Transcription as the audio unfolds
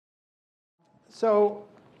So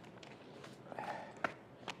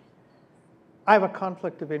I have a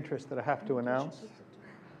conflict of interest that I have to announce.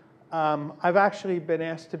 I've actually been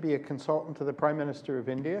asked to be a consultant to the Prime Minister of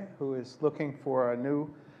India, who is looking for a new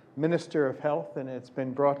Minister of Health, and it's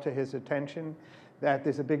been brought to his attention that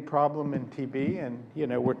there's a big problem in TB,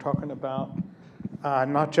 and we're talking about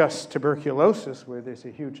not just tuberculosis, where there's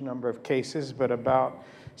a huge number of cases, but about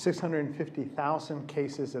 650,000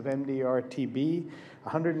 cases of MDR TB,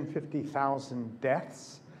 150,000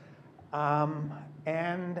 deaths.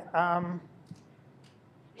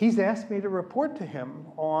 He's asked me to report to him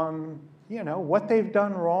on what they've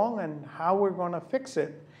done wrong and how we're going to fix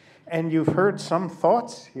it. And you've heard some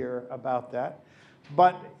thoughts here about that.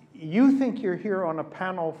 But you think you're here on a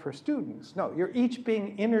panel for students. No, you're each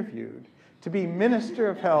being interviewed to be Minister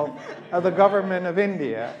of Health of the government of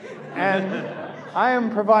India. And I am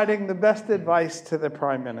providing the best advice to the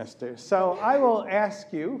Prime Minister. So I will ask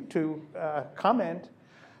you to comment.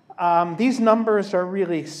 These numbers are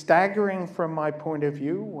really staggering from my point of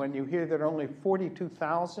view when you hear that only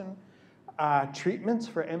 42,000 treatments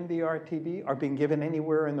for MDR TB are being given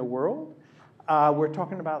anywhere in the world. We're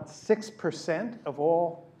talking about 6% of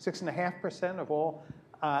all, 6.5% of all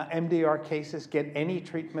MDR cases get any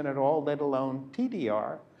treatment at all, let alone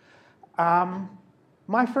TDR.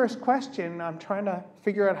 My first question, I'm trying to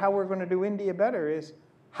figure out how we're going to do India better, is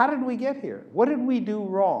how did we get here? What did we do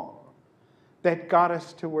wrong that got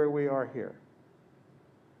us to where we are here?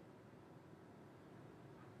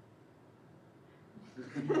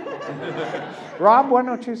 Rob, why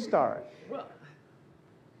don't you start? Well,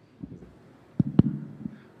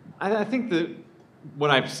 I think that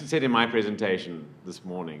what I've said in my presentation this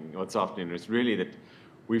morning, or this afternoon, is really that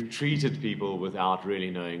we've treated people without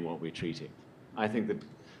really knowing what we're treating. I think that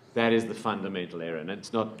that is the fundamental error, and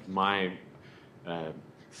it's not my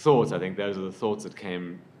thoughts. I think those are the thoughts that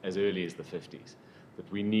came as early as the 50s,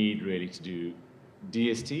 that we need really to do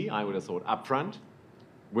DST, I would have thought, upfront.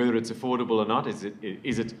 Whether it's affordable or not,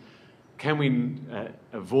 can we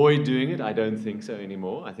avoid doing it? I don't think so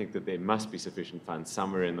anymore. I think that there must be sufficient funds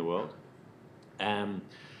somewhere in the world. And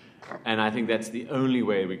I think that's the only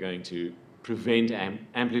way we're going to prevent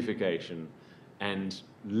amplification and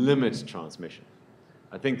limit transmission.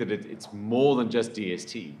 I think that it's more than just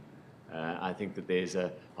DST. I think that there's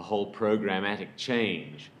a whole programmatic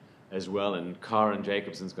change as well, and Karen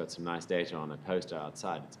Jacobson's got some nice data on a poster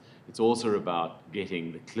outside. It's also about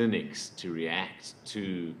getting the clinics to react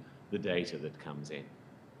to the data that comes in.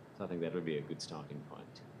 So I think that would be a good starting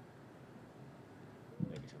point.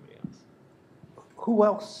 Maybe somebody else. Who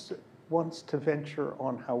else wants to venture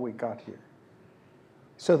on how we got here,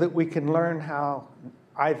 so that we can learn how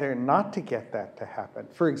either not to get that to happen?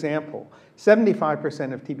 For example,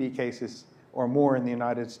 75% of TB cases or more in the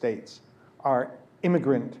United States are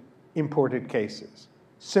immigrant imported cases.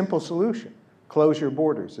 Simple solution, close your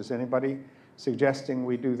borders. Is anybody suggesting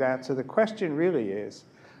we do that? So the question really is,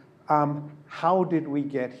 how did we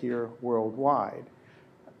get here worldwide?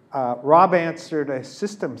 Rob answered a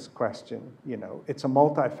systems question. It's a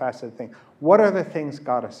multifaceted thing. What other things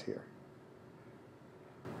got us here?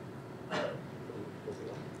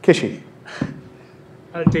 Kishi.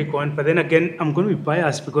 I'll take one, but then again, I'm going to be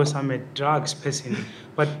biased because I'm a drugs person.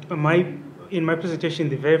 But in my presentation,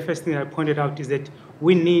 the very first thing I pointed out is that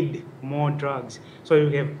we need more drugs. So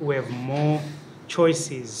we have more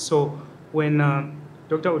choices. So when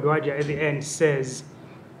Dr. Udwadia at the end says,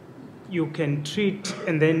 you can treat,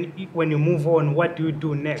 and then when you move on, what do you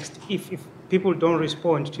do next? If people don't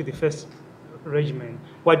respond to the first regimen,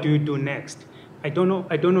 what do you do next? I don't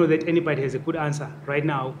know that anybody has a good answer right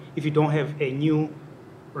now if you don't have a new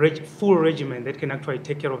full regimen that can actually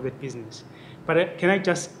take care of that business. But can I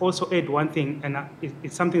just also add one thing, and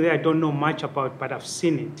it's something that I don't know much about, but I've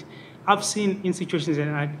seen it. I've seen in situations,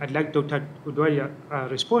 and I'd like Dr. Udwadia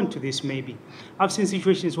respond to this maybe. I've seen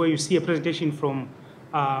situations where you see a presentation from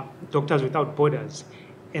Doctors Without Borders,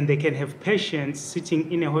 and they can have patients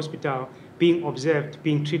sitting in a hospital being observed,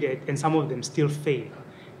 being treated, and some of them still fail,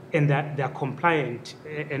 and that they're compliant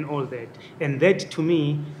and all that. And that, to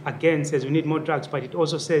me, again, says we need more drugs, but it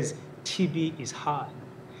also says TB is hard.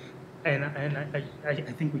 And I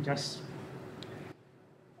think we just...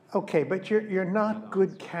 Okay, but you're not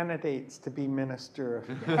good candidates to be Minister of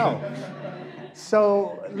Health.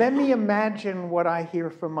 So let me imagine what I hear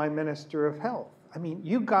from my Minister of Health. I mean,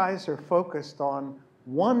 you guys are focused on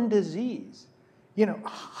one disease.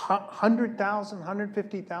 100,000,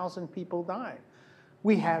 150,000 people die.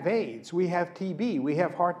 We have AIDS, we have TB, we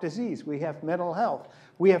have heart disease, we have mental health,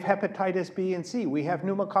 we have hepatitis B and C, we have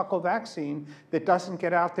pneumococcal vaccine that doesn't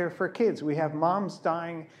get out there for kids, we have moms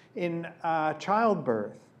dying in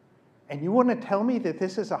childbirth. And you want to tell me that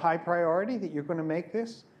this is a high priority, that you're going to make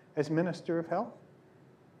this as Minister of Health?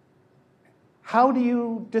 How do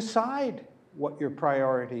you decide what your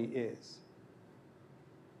priority is?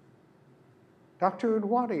 Dr.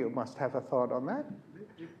 Udwadia must have a thought on that.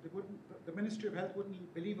 The Ministry of Health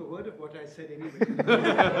wouldn't believe a word of what I said anyway.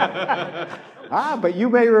 But you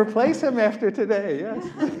may replace him after today,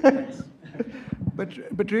 yes.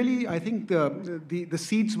 But really, I think the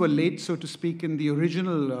seeds were laid, so to speak, in the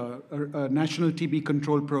original National TB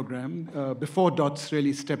Control Program before DOTS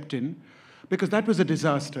really stepped in, because that was a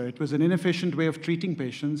disaster. It was an inefficient way of treating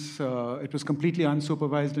patients. It was completely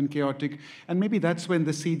unsupervised and chaotic, and maybe that's when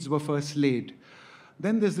the seeds were first laid.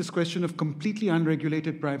 Then there's this question of completely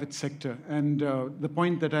unregulated private sector, and the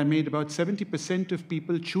point that I made about 70% of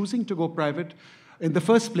people choosing to go private in the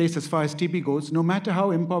first place as far as TB goes, no matter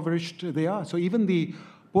how impoverished they are. So even the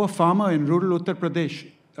poor farmer in rural Uttar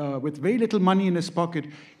Pradesh with very little money in his pocket,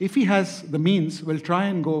 if he has the means, will try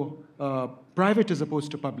and go private as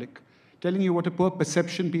opposed to public. Telling you what a poor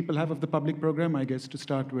perception people have of the public program, I guess, to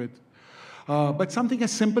start with. But something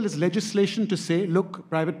as simple as legislation to say, look,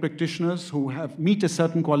 private practitioners who meet a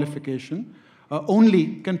certain qualification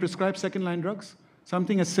only can prescribe second-line drugs.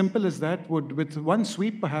 Something as simple as that would, with one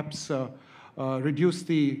sweep, perhaps reduce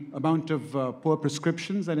the amount of poor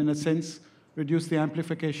prescriptions and, in a sense, reduce the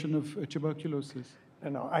amplification of tuberculosis.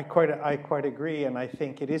 No, I quite agree, and I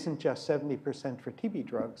think it isn't just 70% for TB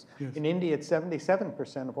drugs. Yes. In India, it's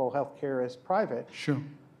 77% of all healthcare is private. Sure.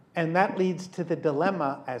 And that leads to the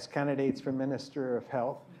dilemma as candidates for Minister of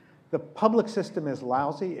Health. The public system is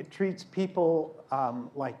lousy. It treats people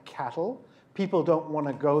like cattle. People don't want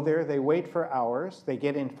to go there. They wait for hours. They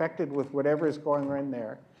get infected with whatever is going on in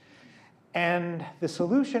there. And the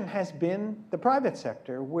solution has been the private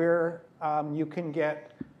sector, where you can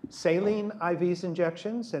get saline IVs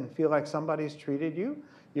injections and feel like somebody's treated you.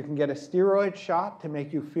 You can get a steroid shot to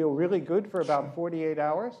make you feel really good for about 48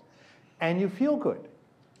 hours, and you feel good.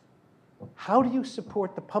 How do you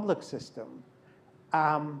support the public system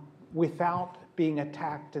without being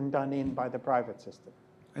attacked and done in by the private system?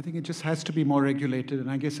 I think it just has to be more regulated, and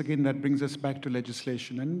I guess, again, that brings us back to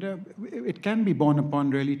legislation. And it can be borne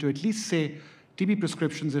upon, really, to at least say TB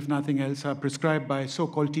prescriptions, if nothing else, are prescribed by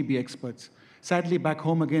so-called TB experts. Sadly, back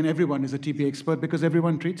home, again, everyone is a TB expert because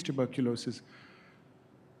everyone treats tuberculosis.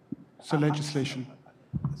 So legislation.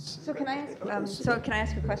 So can I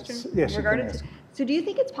ask a question? Yes, regarding you can ask. So do you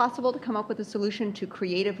think it's possible to come up with a solution to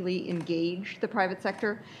creatively engage the private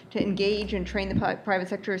sector, to engage and train the private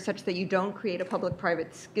sector such that you don't create a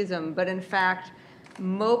public-private schism, but in fact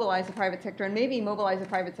mobilize the private sector and maybe mobilize the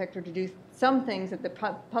private sector to do some things that the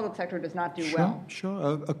public sector does not do well?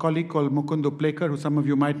 Sure. A colleague called Mukund Uplekar, who some of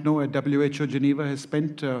you might know at WHO Geneva, has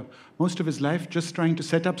spent most of his life just trying to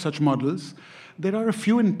set up such models. There are a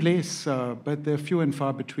few in place, but they're few and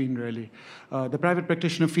far between, really. The private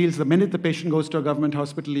practitioner feels the minute the patient goes to a government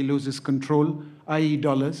hospital, he loses control, i.e.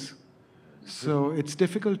 dollars. So it's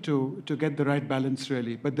difficult to get the right balance,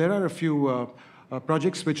 really. But there are a few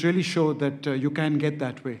projects which really show that you can get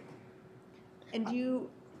that way. And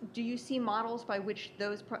do you see models by which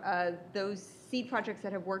those seed projects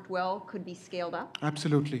that have worked well could be scaled up?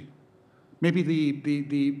 Absolutely. Maybe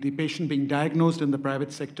the patient being diagnosed in the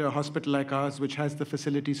private sector, a hospital like ours, which has the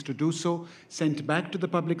facilities to do so, sent back to the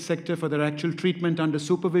public sector for their actual treatment under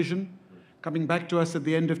supervision, coming back to us at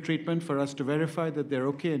the end of treatment for us to verify that they're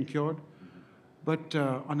okay and cured. But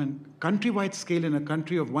on a countrywide scale, in a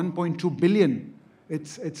country of 1.2 billion,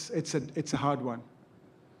 it's a hard one.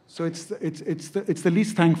 So it's the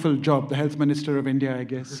least thankful job, the health minister of India, I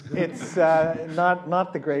guess. It's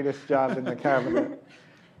not the greatest job in the cabinet.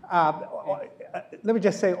 Let me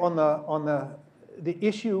just say on the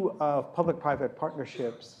issue of public-private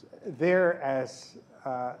partnerships, there as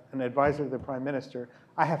an advisor to the Prime Minister,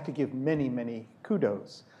 I have to give many, many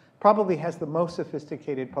kudos. Probably has the most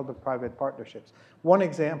sophisticated public-private partnerships. One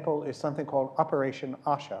example is something called Operation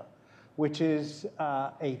Asha, which is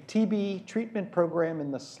a TB treatment program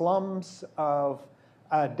in the slums of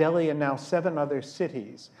Delhi and now 7 other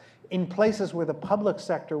cities, in places where the public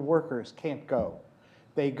sector workers can't go.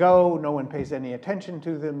 They go, no one pays any attention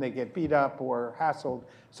to them, they get beat up or hassled.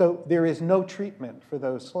 So there is no treatment for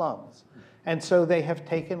those slums. And so they have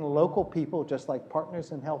taken local people, just like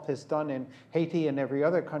Partners in Health has done in Haiti and every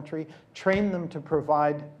other country, trained them to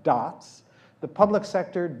provide DOTS. The public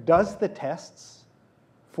sector does the tests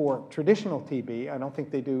for traditional TB. I don't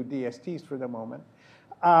think they do DSTs for the moment.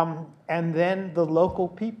 And then the local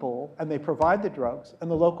people, and they provide the drugs,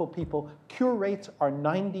 and the local people, cure rates are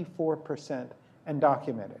 94%. And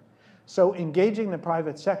documented. So engaging the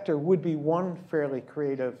private sector would be one fairly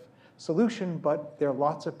creative solution, but there are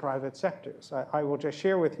lots of private sectors. I will just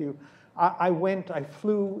share with you, I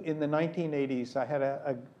flew in the 1980s.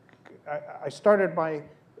 I started my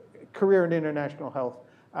career in international health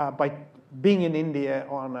by being in India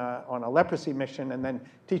on a leprosy mission and then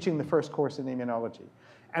teaching the first course in immunology.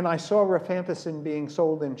 And I saw rifampicin being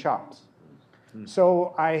sold in shops.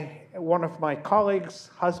 So one of my colleagues'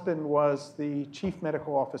 husband was the chief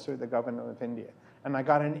medical officer of the government of India. And I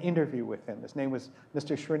got an interview with him. His name was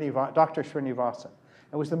Dr. Srinivasan.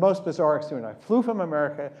 It was the most bizarre experience. I flew from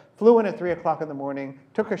America, flew in at 3 o'clock in the morning,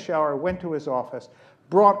 took a shower, went to his office,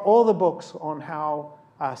 brought all the books on how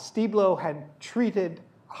Stiblo had treated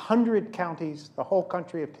 100 counties, the whole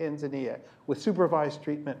country of Tanzania, with supervised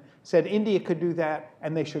treatment, said India could do that,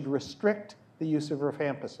 and they should restrict the use of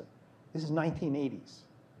rifampicin. This is 1980s.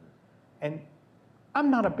 And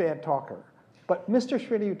I'm not a bad talker, but Dr.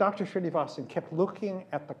 Srinivasan kept looking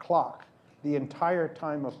at the clock the entire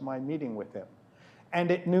time of my meeting with him. And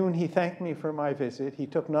at noon, he thanked me for my visit. He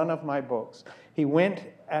took none of my books. He went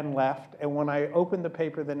and left, and when I opened the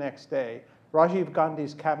paper the next day, Rajiv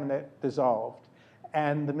Gandhi's cabinet dissolved,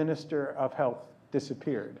 and the Minister of Health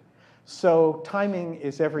disappeared. So timing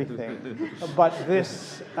is everything. But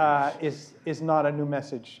this is not a new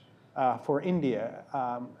message for India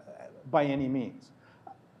by any means.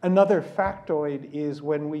 Another factoid is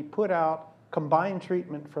when we put out combined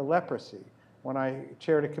treatment for leprosy, when I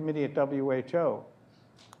chaired a committee at WHO,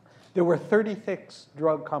 there were 36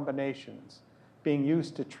 drug combinations being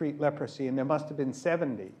used to treat leprosy, and there must have been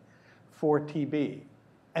 70 for TB.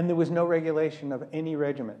 And there was no regulation of any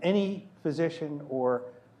regimen. Any physician or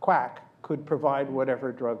quack could provide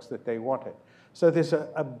whatever drugs that they wanted. So there's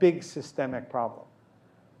a big systemic problem.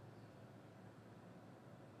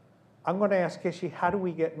 I'm going to ask Kishi, how do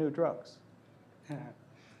we get new drugs?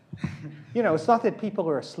 You know, it's not that people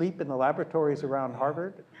are asleep in the laboratories around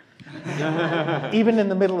Harvard, even in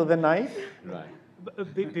the middle of the night. Right.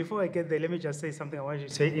 Before I get there, let me just say something I wanted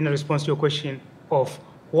to say in response to your question of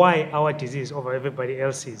why our disease over everybody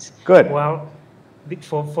else's. Good. Well,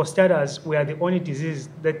 for starters, we are the only disease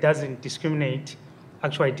that doesn't discriminate.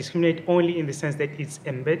 Actually, discriminate only in the sense that it's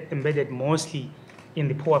embedded mostly in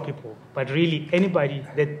the poor people, but really anybody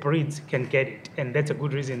that breathes can get it, and that's a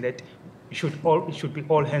good reason that it should be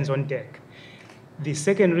all hands on deck. The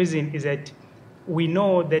second reason is that we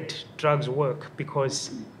know that drugs work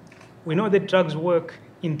because we know that drugs work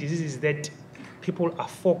in diseases that people are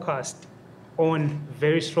focused on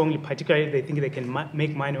very strongly, particularly if they think they can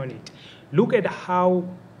make money on it. Look at how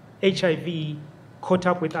HIV caught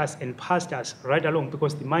up with us and passed us right along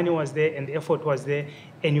because the money was there and the effort was there,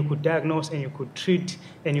 and you could diagnose and you could treat,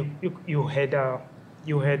 and you had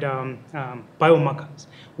biomarkers.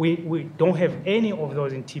 We don't have any of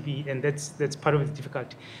those in TB, and that's part of the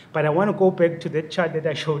difficulty. But I want to go back to that chart that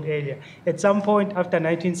I showed earlier. At some point after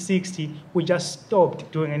 1960, we just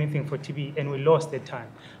stopped doing anything for TB, and we lost that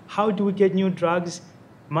time. How do we get new drugs?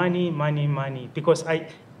 Money, money, money. Because I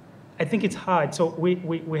think it's hard. So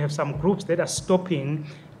we have some groups that are stopping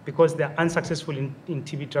because they're unsuccessful in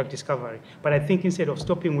TB drug discovery. But I think instead of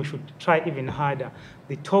stopping, we should try even harder.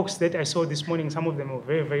 The talks that I saw this morning, some of them were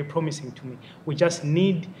very, very promising to me.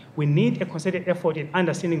 We need a concerted effort in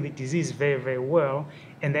understanding the disease very, very well,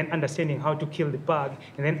 and then understanding how to kill the bug,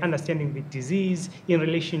 and then understanding the disease in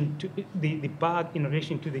relation to the bug in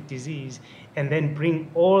relation to the disease, and then bring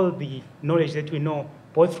all the knowledge that we know,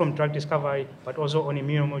 both from drug discovery, but also on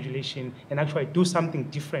immunomodulation, and actually do something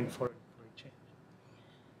different for a change.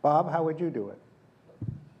 Bob, how would you do it?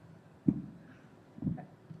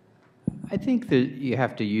 I think that you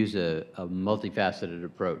have to use a multifaceted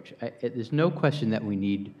approach. There's no question that we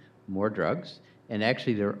need more drugs. And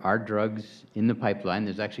actually, there are drugs in the pipeline.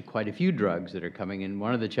 There's actually quite a few drugs that are coming in.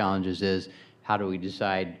 One of the challenges is how do we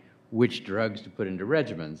decide which drugs to put into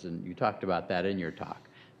regimens? And you talked about that in your talk.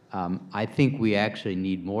 I think we actually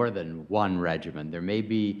need more than one regimen. There may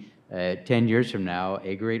be 10 years from now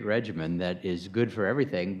a great regimen that is good for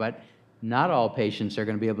everything, but not all patients are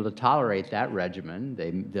going to be able to tolerate that regimen.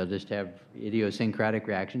 They'll just have idiosyncratic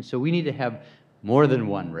reactions. So we need to have more than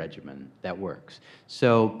one regimen that works.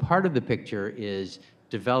 So part of the picture is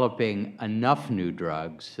developing enough new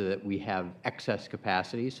drugs so that we have excess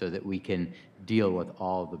capacity so that we can deal with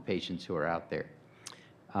all the patients who are out there.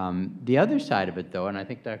 The other side of it, though, and I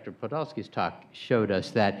think Dr. Podolsky's talk showed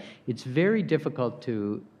us that it's very difficult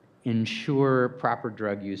to ensure proper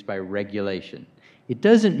drug use by regulation. It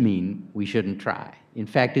doesn't mean we shouldn't try. In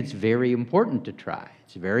fact, it's very important to try.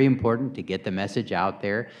 It's very important to get the message out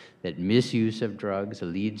there that misuse of drugs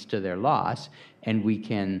leads to their loss, and we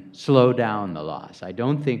can slow down the loss. I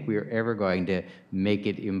don't think we're ever going to make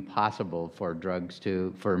it impossible for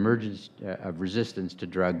emergence of resistance to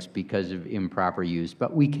drugs because of improper use,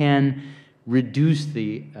 but we can reduce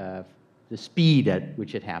the speed at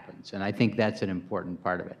which it happens, and I think that's an important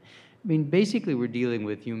part of it. I mean, basically, we're dealing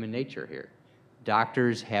with human nature here.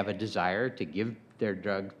 Doctors have a desire to give their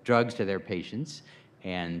drugs to their patients,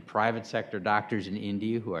 and private sector doctors in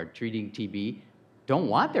India who are treating TB don't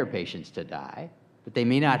want their patients to die, but they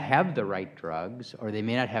may not have the right drugs, or they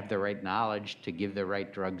may not have the right knowledge to give the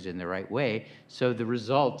right drugs in the right way, so the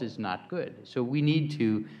result is not good. So we need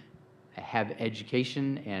to have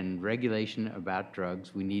education and regulation about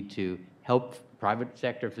drugs. We need to help private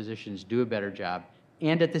sector physicians do a better job,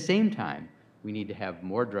 and at the same time, we need to have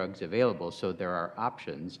more drugs available so there are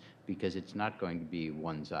options, because it's not going to be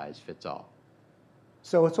one size fits all.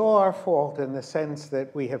 So it's all our fault in the sense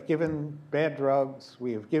that we have given bad drugs,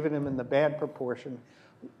 we have given them in the bad proportion.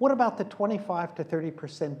 What about the 25 to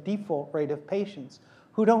 30% default rate of patients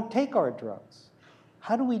who don't take our drugs?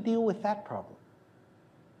 How do we deal with that problem?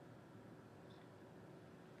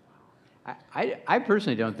 I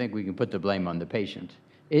personally don't think we can put the blame on the patient.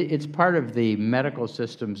 It's part of the medical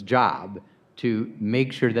system's job to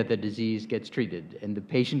make sure that the disease gets treated, and the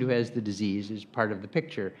patient who has the disease is part of the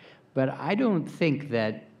picture. But I don't think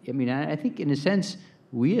that, I mean, I think in a sense,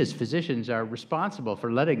 we as physicians are responsible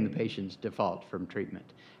for letting the patients default from treatment.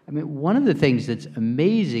 I mean, one of the things that's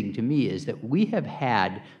amazing to me is that we have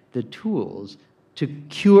had the tools to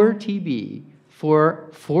cure TB for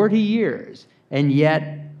 40 years, and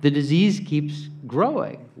yet the disease keeps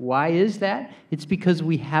growing. Why is that? It's because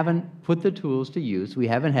we haven't put the tools to use. We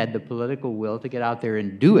haven't had the political will to get out there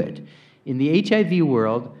and do it. In the HIV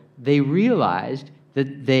world, they realized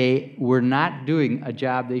that they were not doing a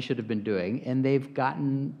job they should have been doing, and they've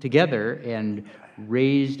gotten together and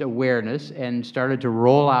raised awareness and started to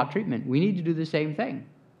roll out treatment. We need to do the same thing.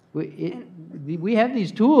 We have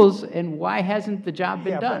these tools, and why hasn't the job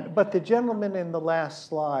been done? But the gentleman in the last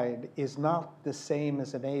slide is not the same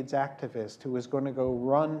as an AIDS activist who is going to go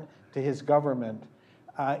run to his government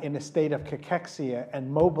in a state of cachexia and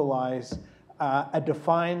mobilize a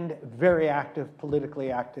defined, very active,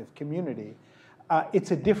 politically active community.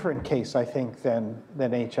 It's a different case, I think, than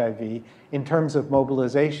HIV in terms of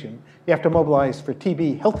mobilization. You have to mobilize for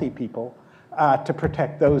TB healthy people to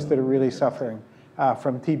protect those that are really suffering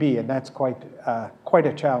from TB, and that's quite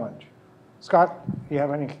a challenge. Scott, do you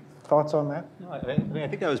have any thoughts on that? No, I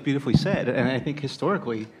think that was beautifully said, and I think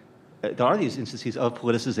historically there are these instances of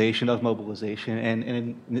politicization, of mobilization,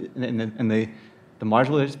 and the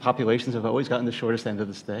marginalized populations have always gotten the shortest end of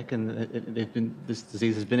the stick, and this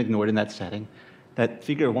disease has been ignored in that setting. That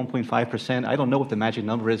figure of 1.5%, I don't know what the magic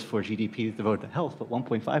number is for GDP devoted to health, but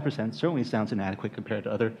 1.5% certainly sounds inadequate compared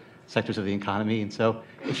to other sectors of the economy. And so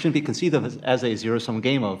it shouldn't be conceived of as a zero-sum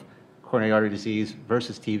game of coronary artery disease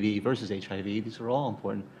versus TB versus HIV. These are all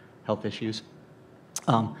important health issues.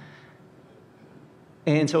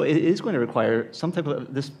 And so it is going to require some type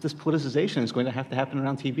of, this politicization is going to have to happen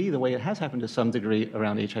around TB the way it has happened to some degree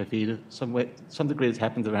around HIV, to some degree it's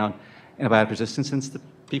happened around antibiotic resistance, since the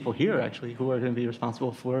people here actually who are going to be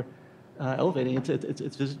responsible for elevating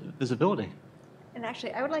its visibility. And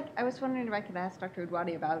actually, I was wondering if I could ask Dr.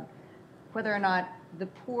 Udwadia about whether or not the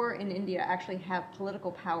poor in India actually have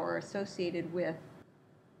political power associated with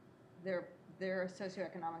their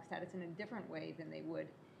socioeconomic status in a different way than they would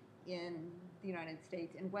in the United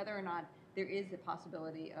States, and whether or not there is the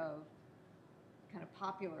possibility of kind of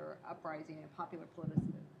popular uprising and popular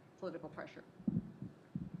political pressure.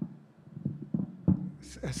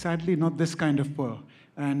 Sadly, not this kind of poor.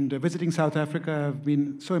 And visiting South Africa, I've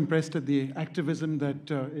been so impressed at the activism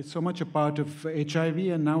that is so much a part of HIV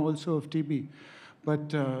and now also of TB. But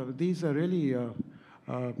these are really,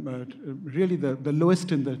 really the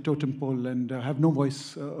lowest in the totem pole and have no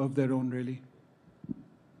voice of their own, really.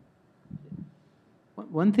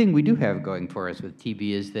 One thing we do have going for us with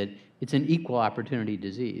TB is that it's an equal opportunity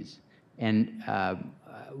disease. And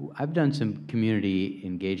I've done some community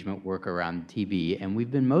engagement work around TB, and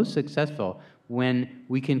we've been most successful when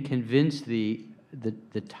we can convince the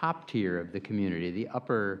top tier of the community, the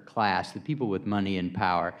upper class, the people with money and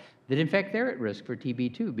power, that in fact they're at risk for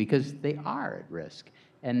TB too, because they are at risk.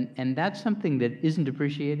 And that's something that isn't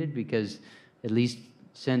appreciated, because at least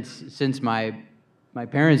since my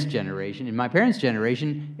parents' generation, in my parents'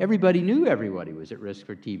 generation, everybody knew everybody was at risk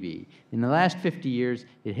for TB. In the last 50 years,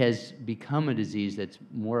 it has become a disease that's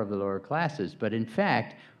more of the lower classes. But in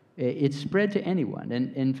fact, it's spread to anyone.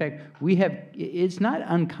 And in fact, it's not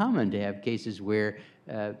uncommon to have cases where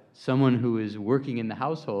someone who is working in the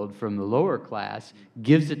household from the lower class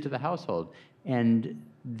gives it to the household. And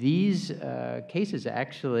these cases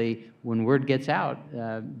actually, when word gets out,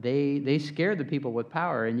 they scare the people with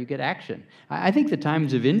power and you get action. I think the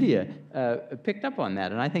Times of India picked up on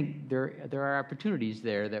that, and I think there are opportunities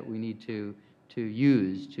there that we need to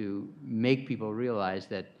use to make people realize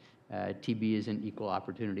that TB is an equal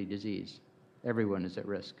opportunity disease. Everyone is at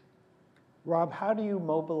risk. Rob, how do you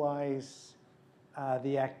mobilize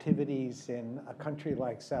the activities in a country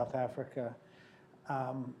like South Africa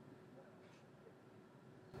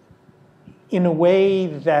in a way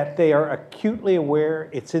that they are acutely aware?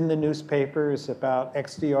 It's in the newspapers about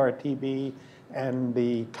XDR TB and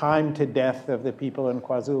the time to death of the people in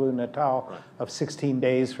KwaZulu-Natal of 16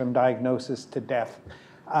 days from diagnosis to death.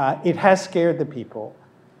 It has scared the people.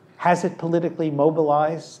 Has it politically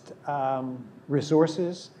mobilized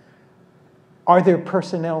resources? Are there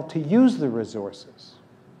personnel to use the resources?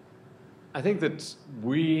 I think that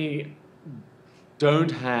we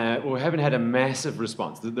don't have, or haven't had a massive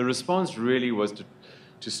response. The response really was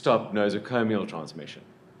to stop nosocomial transmission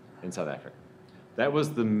in South Africa. That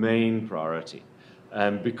was the main priority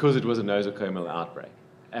because it was a nosocomial outbreak.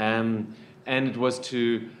 And it was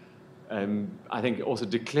to, I think, also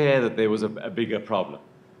declare that there was a bigger problem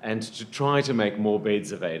and to try to make more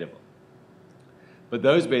beds available. But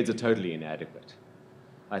those beds are totally inadequate.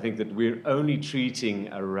 I think that we're only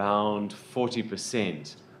treating around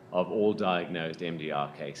 40% of all diagnosed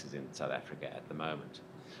MDR cases in South Africa at the moment.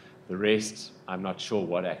 The rest, I'm not sure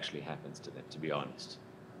what actually happens to them, to be honest.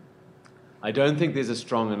 I don't think there's a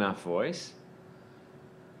strong enough voice.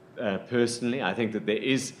 Personally, I think that there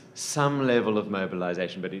is some level of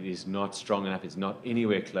mobilization, but it is not strong enough. It's not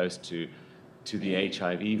anywhere close to the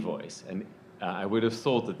HIV voice. And I would have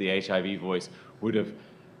thought that the HIV voice would have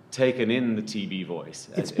taken in the TB voice.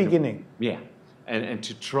 It's beginning. Yeah, and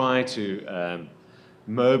to try to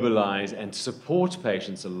mobilize and support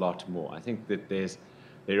patients a lot more. I think that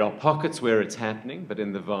there are pockets where it's happening, but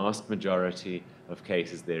in the vast majority of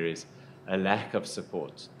cases there is a lack of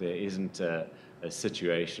support. There isn't a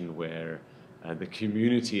situation where the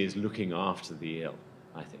community is looking after the ill,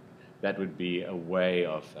 I think. That would be a way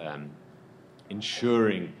of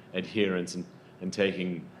ensuring adherence and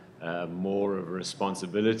taking more of a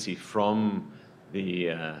responsibility from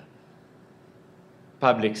the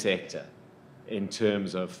public sector in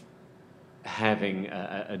terms of having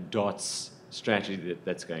a DOTS strategy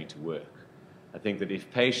that's going to work. I think that if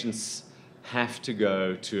patients have to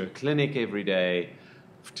go to a clinic every day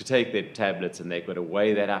to take their tablets and they've got to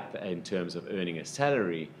weigh that up in terms of earning a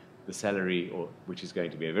salary, the salary, which is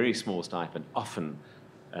going to be a very small stipend, often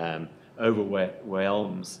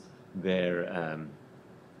overwhelms their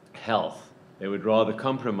health. They would rather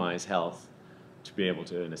compromise health to be able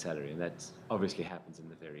to earn a salary, and that obviously happens in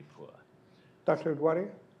the very poor. Dr. Udwadia?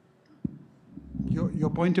 Your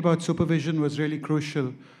point about supervision was really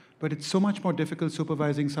crucial, but it's so much more difficult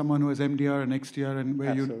supervising someone who has MDR and XDR, and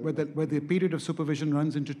where the period of supervision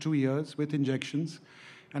runs into 2 years with injections.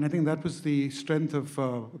 And I think that was the strength of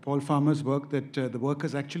Paul Farmer's work, that the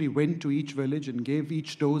workers actually went to each village and gave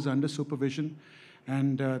each dose under supervision.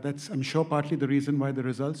 And that's, I'm sure, partly the reason why the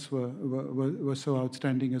results were so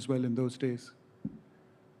outstanding as well in those days.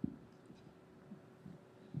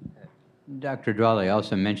 Dr. Udwadia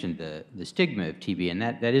also mentioned the stigma of TB, and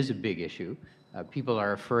that is a big issue. People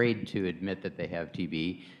are afraid to admit that they have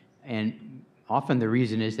TB, and often the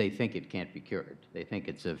reason is they think it can't be cured. They think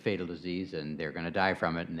it's a fatal disease and they're going to die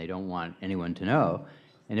from it, and they don't want anyone to know.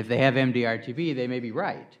 And if they have MDR TB, they may be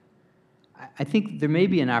right. I think there may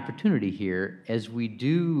be an opportunity here as we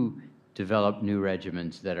do develop new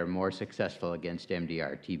regimens that are more successful against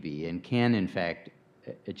MDR TB and can, in fact,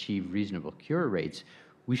 achieve reasonable cure rates.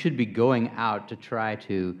 We should be going out to try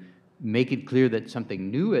to make it clear that something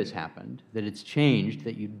new has happened, that it's changed,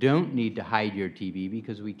 that you don't need to hide your TB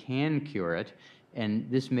because we can cure it, and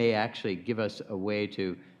this may actually give us a way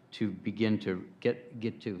to begin to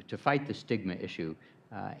get to fight the stigma issue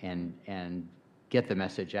and get the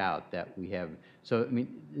message out that we have. So, I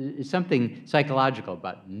mean, it's something psychological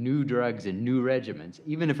about new drugs and new regimens.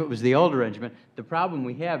 Even if it was the old regimen, the problem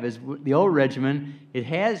we have is the old regimen,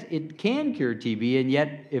 it can cure TB, and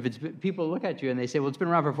yet if people look at you and they say, well, it's been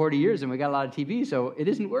around for 40 years and we got a lot of TB, so it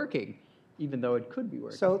isn't working, even though it could be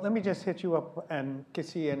working. So let me just hit you up, and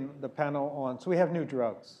Kissy and the panel on. So we have new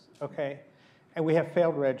drugs, okay? And we have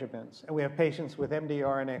failed regimens, and we have patients with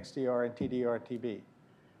MDR and XDR and TDR TB.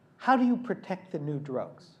 How do you protect the new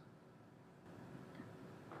drugs?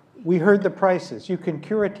 we heard the prices. You can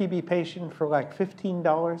cure a TB patient for like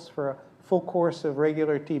 $15 for a full course of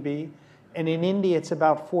regular TB. And in India, it's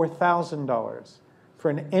about $4,000 for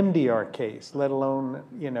an MDR case, let alone,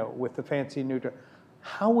 with the fancy new drug.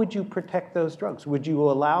 How would you protect those drugs? Would you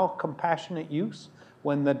allow compassionate use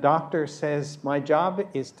when the doctor says, my job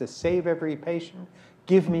is to save every patient,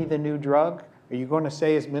 give me the new drug? Are you going to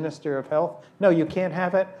say as Minister of Health, no, you can't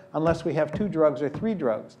have it unless we have 2 drugs or 3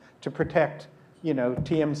 drugs to protect,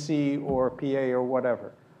 TMC or PA or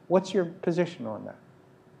whatever? What's your position on that?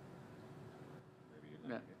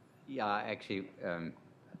 Yeah, actually,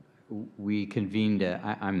 we convened,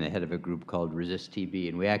 I'm the head of a group called Resist TB,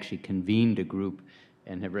 and we actually convened a group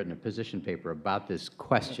and have written a position paper about this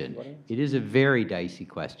question. It is a very dicey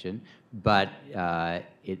question, but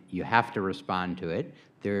you have to respond to it.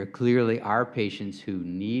 There clearly are patients who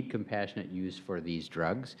need compassionate use for these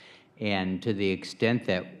drugs, and to the extent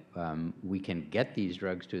that we can get these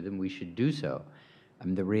drugs to them, we should do so.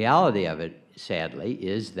 The reality of it, sadly,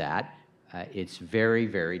 is that it's very,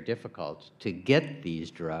 very difficult to get these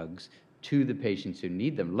drugs to the patients who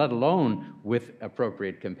need them, let alone with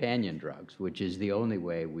appropriate companion drugs, which is the only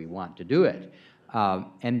way we want to do it.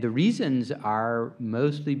 And the reasons are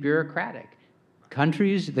mostly bureaucratic.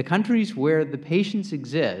 The countries where the patients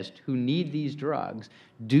exist who need these drugs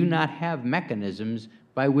do not have mechanisms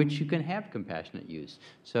by which you can have compassionate use.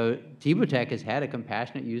 So TBOTEC has had a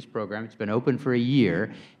compassionate use program. It's been open for a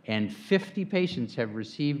year, and 50 patients have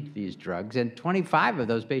received these drugs, and 25 of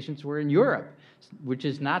those patients were in Europe, which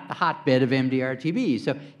is not the hotbed of MDR TB.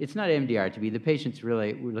 So it's not MDR TB. The patients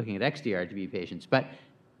really, we're looking at XDR TB patients, but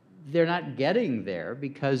they're not getting there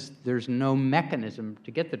because there's no mechanism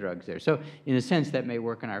to get the drugs there. So in a sense, that may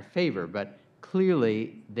work in our favor, but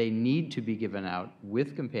clearly they need to be given out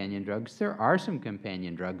with companion drugs. There are some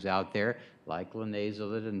companion drugs out there, like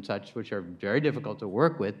linezolid and such, which are very difficult to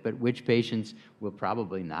work with, but which patients will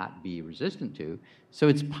probably not be resistant to. So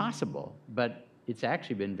it's possible, but it's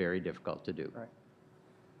actually been very difficult to do. Right.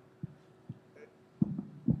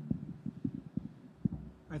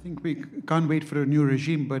 I think we can't wait for a new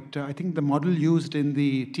regime, but I think the model used in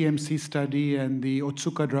the TMC study and the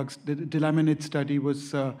Otsuka drugs, the delaminate study,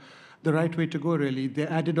 was the right way to go, really. They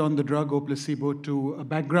added on the drug or placebo to a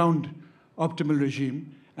background optimal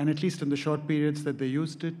regime, and at least in the short periods that they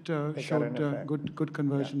used it, showed good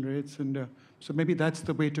conversion rates. And so maybe that's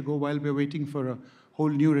the way to go while we're waiting for a whole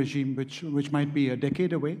new regime, which might be a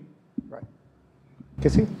decade away. Right.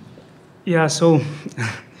 Khisi? Yeah, so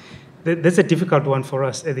that's a difficult one for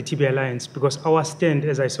us at the TB Alliance, because our stand,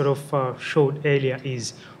 as I sort of showed earlier,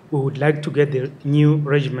 is we would like to get the new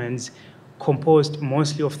regimens composed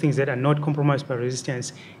mostly of things that are not compromised by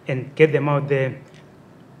resistance and get them out there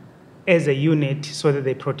as a unit so that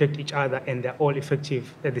they protect each other and they're all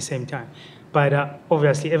effective at the same time. But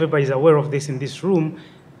obviously, everybody's aware of this in this room.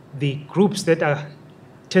 The groups that are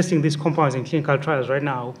testing these compounds in clinical trials right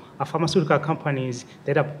now are pharmaceutical companies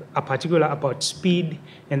that are particular about speed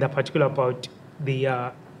and are particular about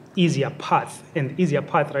the easier path. And the easier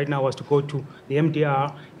path right now was to go to the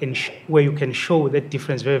MDR and where you can show that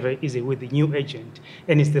difference very, very easy with the new agent.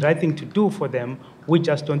 And it's the right thing to do for them. We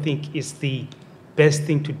just don't think it's the best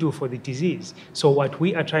thing to do for the disease. So what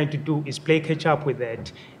we are trying to do is play catch up with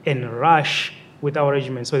that and rush with our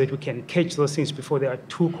regimen so that we can catch those things before they are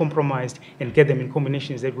too compromised and get them in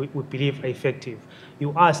combinations that we believe are effective.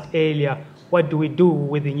 You asked earlier, what do we do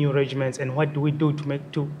with the new regimens and what do we do to make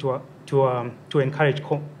to encourage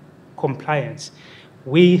compliance?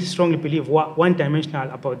 We strongly believe one-dimensional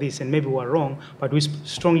about this, and maybe we're wrong, but we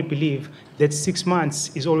strongly believe that 6 months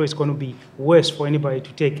is always going to be worse for anybody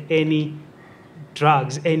to take any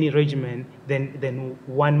drugs, any regimen, than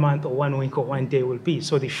 1 month or 1 week or 1 day will be.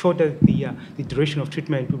 So the shorter the duration of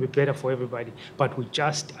treatment will be better for everybody. But we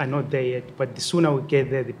just are not there yet. But the sooner we get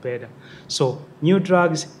there, the better. So new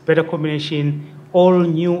drugs, better combination, all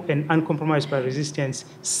new and uncompromised by resistance,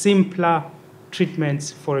 simpler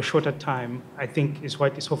treatments for a shorter time, I think is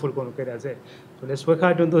what is hopefully going to get us there. So let's work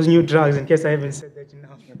hard on those new drugs in case I haven't said that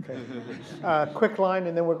enough. Okay. Quick line,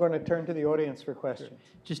 and then we're going to turn to the audience for questions.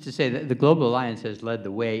 Just to say that the Global Alliance has led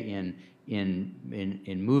the way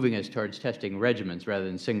in moving us towards testing regimens rather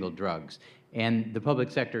than single drugs. And the public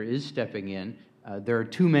sector is stepping in. There are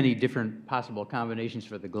too many different possible combinations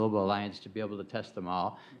for the Global Alliance to be able to test them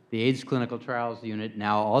all. The AIDS Clinical Trials Unit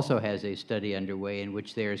now also has a study underway in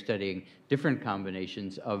which they are studying different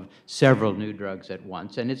combinations of several new drugs at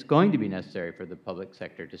once, and it's going to be necessary for the public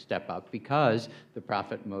sector to step up because the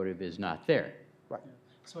profit motive is not there. Right.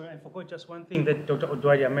 So I forgot just one thing that Dr.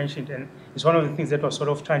 Udwadia mentioned, and it's one of the things that we're sort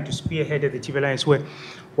of trying to spearhead at the TB Alliance, where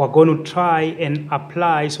we're going to try and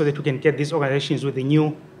apply so that we can get these organizations with the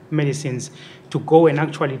new medicines to go and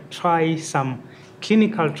actually try some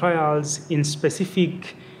clinical trials in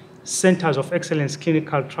specific centers of excellence,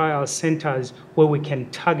 clinical trial centers where we can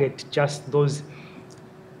target just those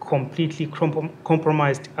completely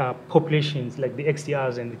compromised populations like the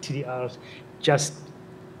XDRs and the TDRs, just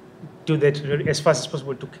do that as fast as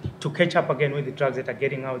possible to catch up again with the drugs that are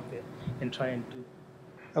getting out there and try and do.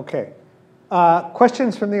 Okay.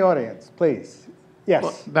 Questions from the audience, please. Yes.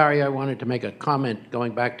 Well, Barry, I wanted to make a comment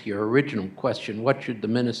going back to your original question. What should the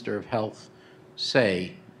Minister of Health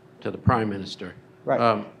say to the Prime Minister?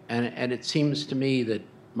 Right. And it seems to me that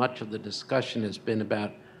much of the discussion has been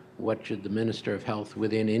about what should the Minister of Health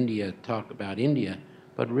within India talk about India,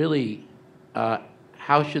 but really,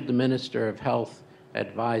 how should the Minister of Health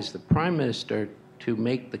advise the Prime Minister to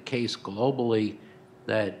make the case globally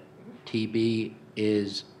that TB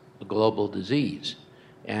is a global disease,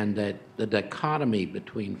 and that the dichotomy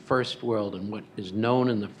between first world and what is known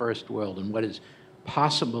in the first world and what is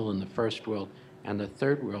possible in the first world and the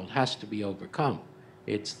third world has to be overcome.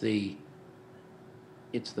 It's the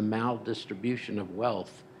maldistribution of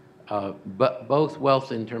wealth, but both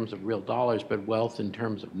wealth in terms of real dollars, but wealth in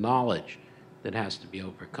terms of knowledge that has to be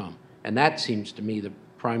overcome. And that seems to me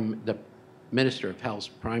the Minister of Health's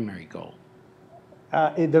primary goal.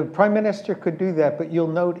 The Prime Minister could do that, but you'll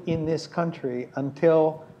note in this country,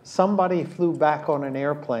 until somebody flew back on an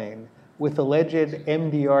airplane with alleged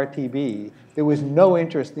MDR TB, there was no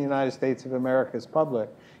interest in the United States of America's public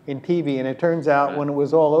in TB. And it turns out when it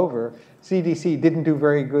was all over, CDC didn't do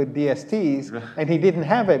very good DSTs, and he didn't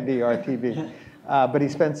have MDR TB. But he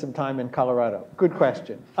spent some time in Colorado. Good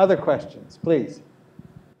question. Other questions, please.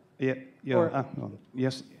 Yeah,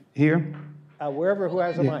 yes, here? Wherever who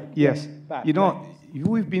has a mic. Yes. Back, you know,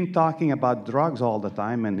 we've been talking about drugs all the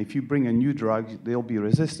time, and if you bring a new drug, they'll be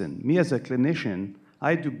resistant. Me as a clinician,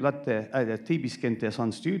 I do TB skin test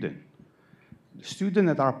on students. Students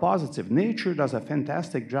that are positive. Nature does a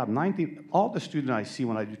fantastic job. All the students I see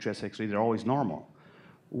when I do chest X-ray, they're always normal.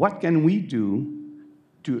 What can we do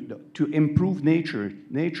to improve nature?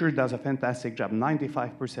 Nature does a fantastic job.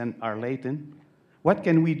 95% are latent. What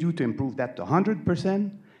can we do to improve that to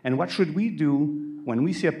 100%? And what should we do when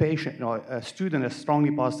we see a patient, or a student that's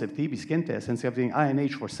strongly positive TB skin test and say doing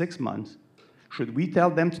INH for 6 months? Should we tell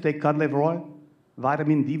them to take cod liver oil,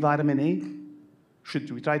 vitamin D, vitamin A?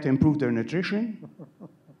 Should we try to improve their nutrition?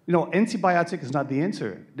 You know, antibiotic is not the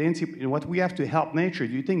answer. What we have to help nature.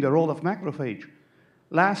 Do you think the role of macrophage?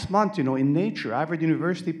 Last month, you know, in Nature, Harvard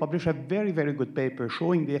University published a very, very good paper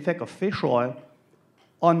showing the effect of fish oil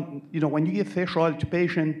on, you know, when you give fish oil to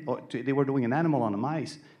patients, they were doing an animal on a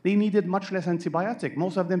mice, they needed much less antibiotic.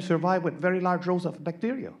 Most of them survived with very large doses of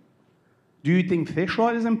bacteria. Do you think fish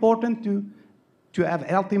oil is important to have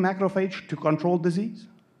healthy macrophage to control disease?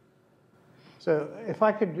 So if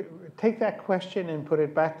I could take that question and put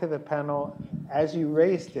it back to the panel as you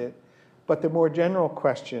raised it, but the more general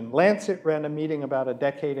question. Lancet ran a meeting about a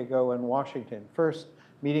decade ago in Washington. First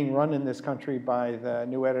meeting run in this country by the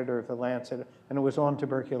new editor of the Lancet, and it was on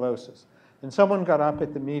tuberculosis. And someone got up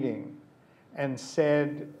at the meeting and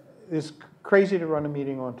said, it's crazy to run a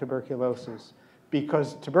meeting on tuberculosis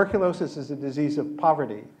because tuberculosis is a disease of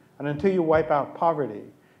poverty. And until you wipe out poverty,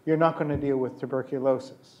 you're not going to deal with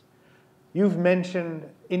tuberculosis. You've mentioned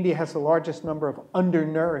India has the largest number of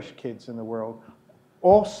undernourished kids in the world,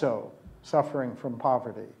 also suffering from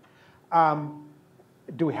poverty.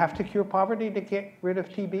 Do we have to cure poverty to get rid of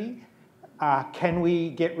TB? Can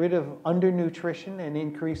we get rid of undernutrition and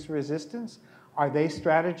increase resistance? Are they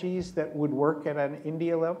strategies that would work at an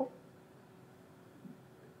India level?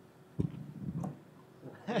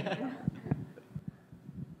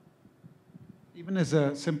 Even as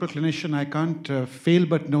a simple clinician, I can't fail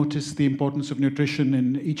but notice the importance of nutrition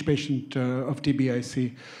in each patient of TB I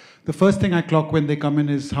see. The first thing I clock when they come in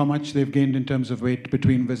is how much they've gained in terms of weight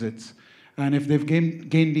between visits. And if they've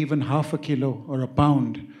gained even half a kilo or a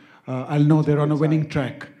pound, I'll know they're on a winning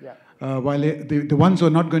track. Yeah. While the ones who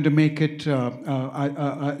are not going to make it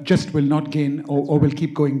just will not gain or will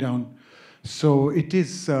keep going down. So it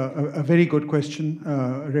is a very good question,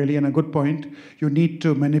 really, and a good point. You need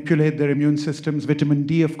to manipulate their immune systems. Vitamin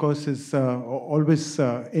D, of course, is always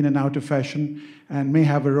in and out of fashion and may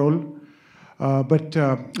have a role. But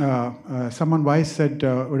someone wise said,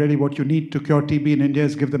 really, what you need to cure TB in India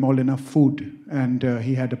is give them all enough food. And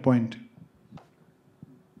he had a point.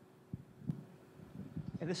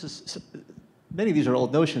 And this is, many of these are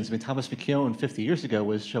old notions. I mean, Thomas McKeown 50 years ago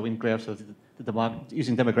was showing graphs of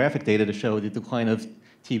using demographic data to show the decline of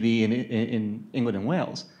TB in England and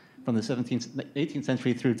Wales from the 17th, 18th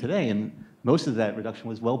century through today. And most of that reduction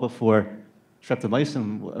was well before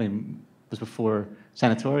streptomycin, I mean, was before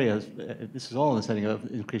sanatoria. This is all in the setting of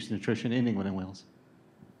increased nutrition in England and Wales.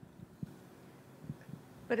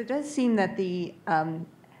 But it does seem that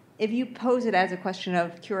if you pose it as a question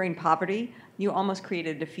of curing poverty, you almost create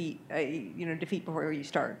a defeat before you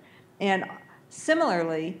start. And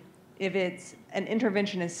similarly, if it's an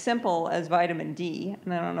intervention as simple as vitamin D,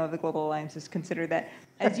 and I don't know if the Global Alliance has considered that,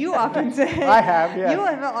 as you often say, I have, yes. You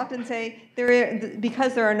often say,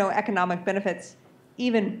 because there are no economic benefits,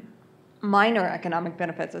 even minor economic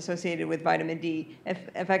benefits associated with vitamin D,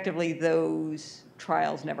 effectively those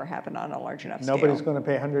trials never happen on a large enough scale. Nobody's going to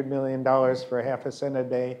pay $100 million for a half a cent a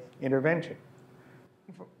day intervention.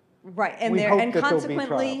 Right, and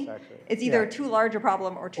consequently, it's either too large a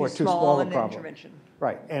problem or too small an intervention.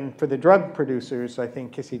 Right, and for the drug producers, I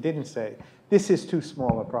think Kissy didn't say, this is too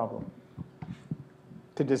small a problem.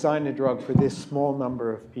 To design a drug for this small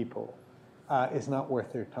number of people is not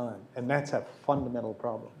worth their time, and that's a fundamental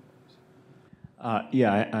problem.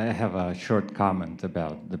 Yeah, I have a short comment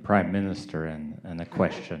about the Prime Minister and a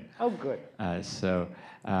question. Oh, good.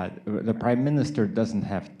 The Prime Minister doesn't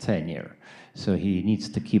have tenure, so he needs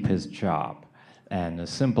to keep his job. And a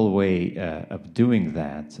simple way of doing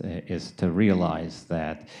that is to realize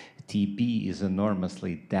that TB is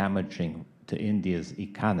enormously damaging to India's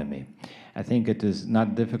economy. I think it is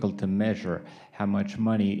not difficult to measure how much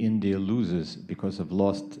money India loses because of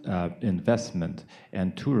lost investment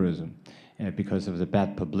and tourism, because of the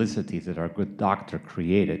bad publicity that our good doctor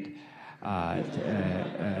created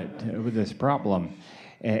with this problem.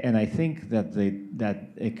 And I think that that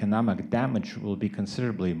economic damage will be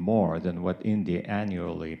considerably more than what India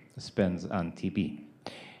annually spends on TB.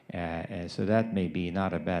 So that may be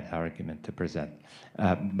not a bad argument to present.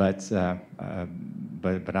 But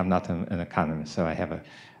I'm not an economist, so I have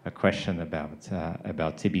a question about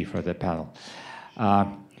TB for the panel.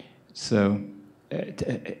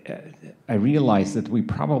 I realize that we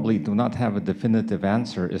probably do not have a definitive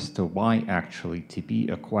answer as to why actually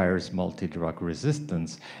TB acquires multi-drug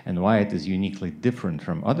resistance and why it is uniquely different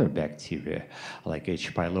from other bacteria like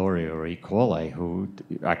H. pylori or E. coli, who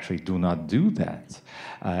actually do not do that.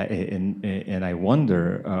 And I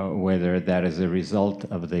wonder whether that is a result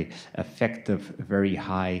of the effective, very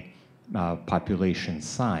high population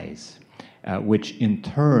size. Which in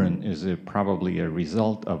turn is probably a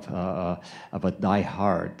result of a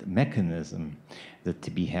die-hard mechanism that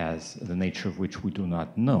TB has, the nature of which we do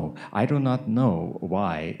not know. I do not know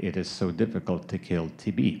why it is so difficult to kill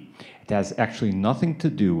TB. It has actually nothing to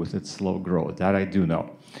do with its slow growth, that I do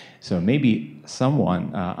know. So maybe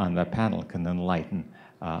someone on the panel can enlighten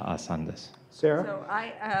us on this. Sarah?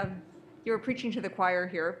 So you're preaching to the choir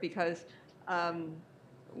here because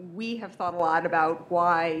we have thought a lot about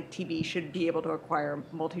why TB should be able to acquire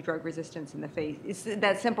multi-drug resistance in the face. It's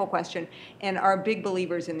that simple question, and are big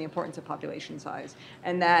believers in the importance of population size,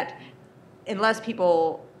 and that unless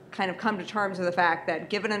people kind of come to terms with the fact that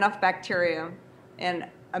given enough bacteria and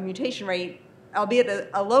a mutation rate, albeit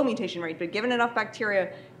a low mutation rate, but given enough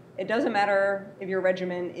bacteria, it doesn't matter if your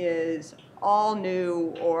regimen is all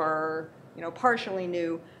new or partially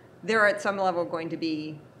new, there are at some level going to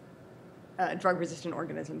be drug-resistant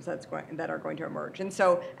organisms that are going to emerge. And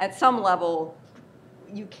so at some level,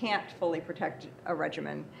 you can't fully protect a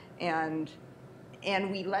regimen. And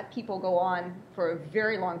we let people go on for a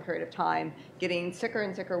very long period of time, getting sicker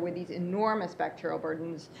and sicker with these enormous bacterial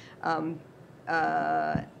burdens, and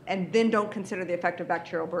then don't consider the effect of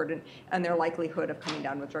bacterial burden and their likelihood of coming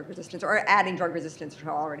down with drug resistance or adding drug resistance to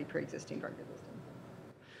already pre-existing drug resistance.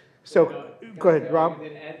 So, go ahead, Rob.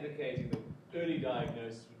 Then advocating the early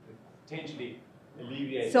diagnosis potentially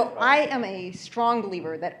alleviate. So I am a strong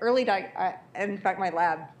believer that in fact my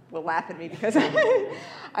lab will laugh at me because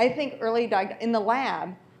I think in the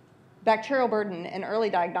lab, bacterial burden and early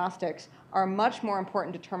diagnostics are a much more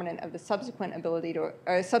important determinant of the subsequent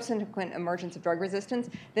subsequent emergence of drug resistance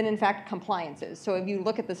than in fact compliance is. So if you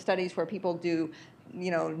look at the studies where people do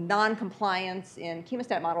non-compliance in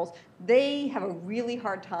chemostat models, they have a really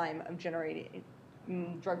hard time of generating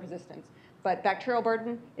drug resistance. But bacterial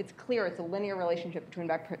burden, it's clear it's a linear relationship between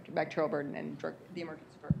bacterial burden and the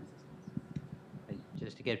emergence of drug resistance.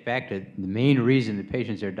 Just to get back to the main reason that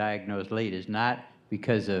patients are diagnosed late is not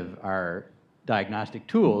because of our diagnostic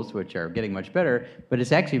tools, which are getting much better, but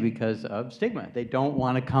it's actually because of stigma. They don't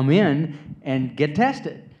want to come in and get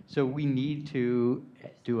tested. So we need to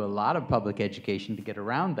do a lot of public education to get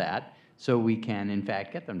around that so we can, in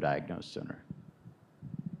fact, get them diagnosed sooner.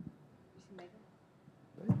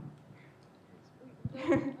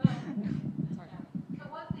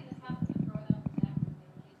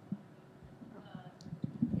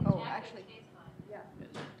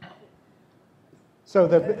 So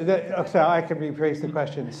so I can rephrase the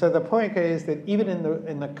question. So the point is that even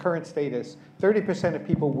in the current status, 30% of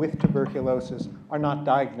people with tuberculosis are not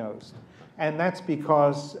diagnosed. And that's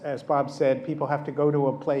because, as Bob said, people have to go to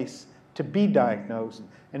a place to be diagnosed.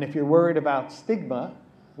 And if you're worried about stigma,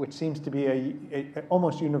 which seems to be a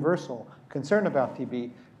almost universal concern about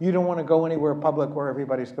TB, you don't want to go anywhere public where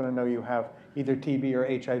everybody's going to know you have either TB or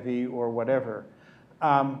HIV or whatever.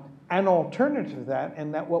 An alternative to that,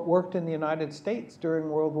 and that what worked in the United States during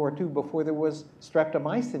World War II, before there was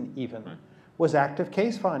streptomycin even, was active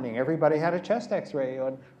case finding. Everybody had a chest x-ray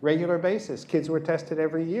on a regular basis. Kids were tested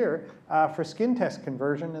every year for skin test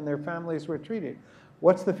conversion, and their families were treated.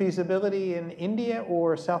 What's the feasibility in India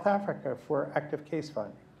or South Africa for active case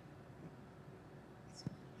finding?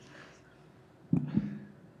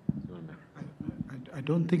 I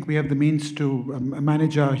don't think we have the means to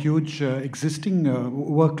manage our huge existing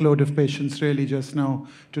workload of patients really just now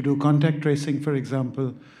to do contact tracing, for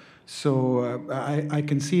example. So I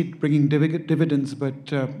can see it bringing dividends,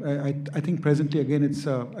 but I think presently, again, it's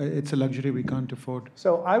a luxury we can't afford.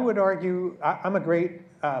 So I would argue, I'm a great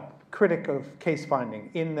critic of case finding.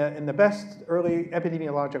 In the best early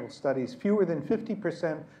epidemiological studies, fewer than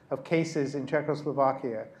 50% of cases in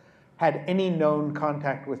Czechoslovakia had any known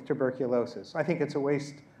contact with tuberculosis. I think it's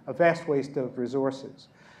a vast waste of resources.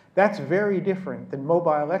 That's very different than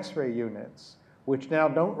mobile X-ray units, which now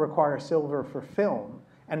don't require silver for film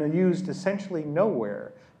and are used essentially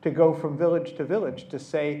nowhere to go from village to village to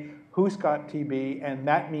say who's got TB, and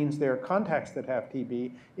that means there are contacts that have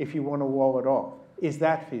TB if you want to wall it off. Is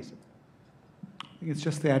that feasible? I think it's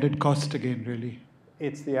just the added cost again, really.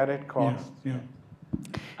 It's the added cost. Yeah.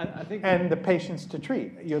 I think, and the patients to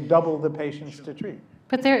treat. You double the patients to treat.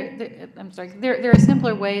 But I'm sorry, there are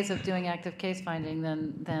simpler ways of doing active case finding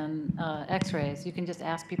than X-rays. You can just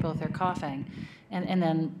ask people if they're coughing and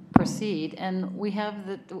then proceed. And we have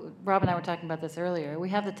Rob and I were talking about this earlier, we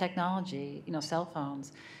have the technology, cell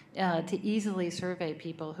phones, to easily survey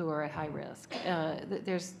people who are at high risk.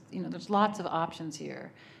 There's lots of options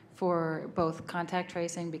here for both contact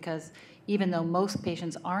tracing, because even though most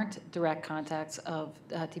patients aren't direct contacts of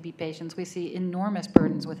TB patients, we see enormous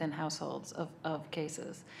burdens within households of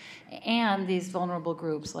cases. And these vulnerable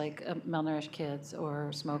groups like malnourished kids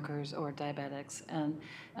or smokers or diabetics, and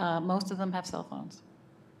most of them have cell phones.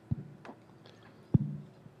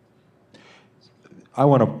 I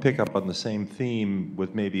want to pick up on the same theme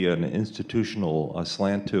with maybe an institutional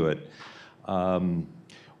slant to it.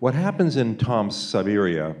 What happens in Tomsk,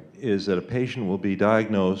 Siberia, is that a patient will be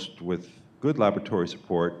diagnosed with good laboratory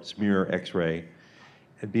support, smear, X-ray,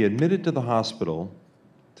 and be admitted to the hospital,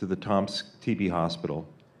 to the Tomsk TB hospital,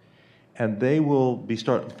 and they will be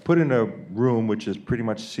put in a room which is pretty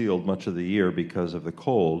much sealed much of the year because of the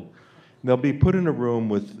cold. They'll be put in a room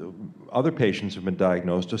with other patients who've been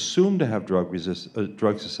diagnosed, assumed to have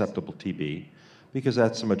drug-susceptible TB, because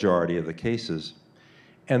that's the majority of the cases,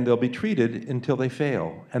 and they'll be treated until they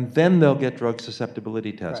fail, and then they'll get drug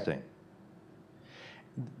susceptibility testing.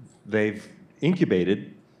 Right. They've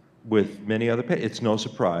incubated with many other patients. It's no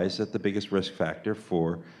surprise that the biggest risk factor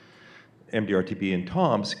for MDR-TB in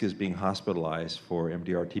Tomsk is being hospitalized for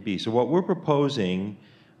MDR-TB. So what we're proposing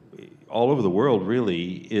all over the world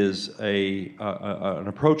really is an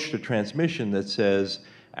approach to transmission that says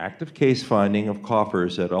active case finding of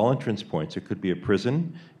coughers at all entrance points. It could be a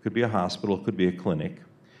prison, it could be a hospital, it could be a clinic.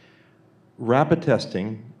 Rapid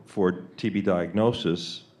testing for TB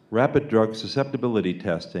diagnosis, rapid drug susceptibility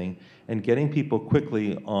testing, and getting people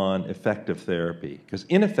quickly on effective therapy. Because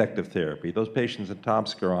ineffective therapy, those patients in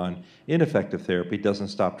Tomsk are on ineffective therapy, doesn't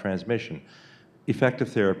stop transmission. Effective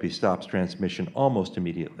therapy stops transmission almost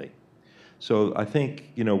immediately. So I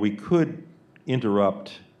think, we could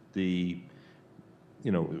interrupt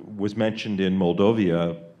was mentioned in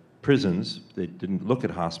Moldova, prisons. They didn't look at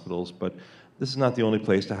hospitals, but this is not the only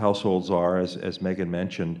place the households are, as Megan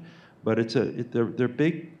mentioned. But they're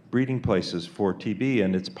big breeding places for TB,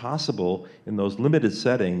 and it's possible in those limited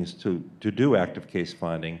settings to do active case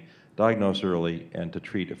finding, diagnose early, and to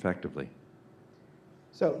treat effectively.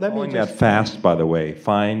 So let me that fast, by the way.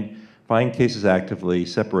 Find cases actively,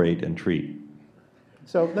 separate, and treat.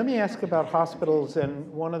 So let me ask about hospitals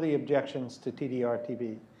and one of the objections to TDR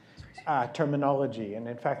TB terminology, and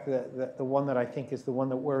in fact the one that I think is the one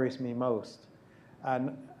that worries me most.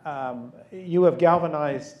 You have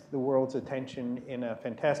galvanized the world's attention in a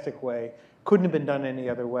fantastic way. Couldn't have been done any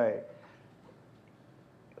other way.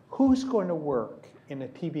 Who's going to work in a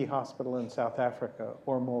TB hospital in South Africa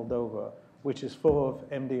or Moldova, which is full of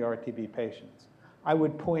MDR-TB patients? I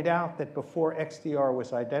would point out that before XDR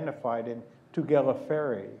was identified in Tugela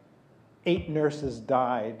Ferry, 8 nurses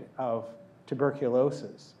died of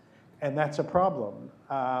tuberculosis. And that's a problem.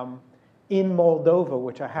 In Moldova,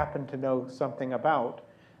 which I happen to know something about,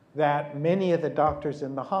 that many of the doctors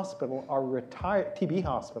in the hospital are retired, TB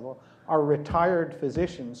hospital, are retired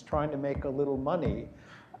physicians trying to make a little money.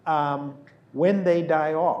 When they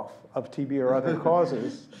die off of TB or other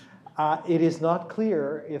causes, it is not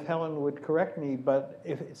clear, if Helen would correct me, but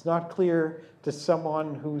if it's not clear to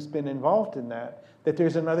someone who's been involved in that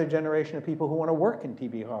there's another generation of people who want to work in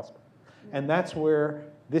TB hospital. And that's where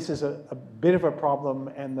this is a bit of a problem,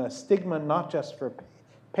 and the stigma, not just for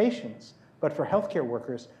patients, but for healthcare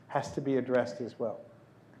workers, has to be addressed as well.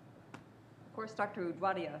 Of course, Dr.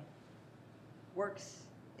 Udwadia works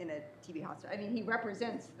in a TB hospital. I mean, he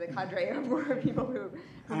represents the cadre of people who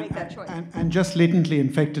make that choice. And just latently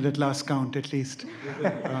infected at last count, at least.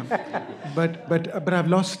 But I've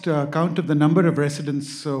lost count of the number of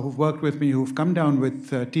residents who've worked with me who've come down with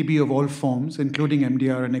TB of all forms, including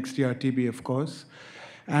MDR and XDR TB, of course.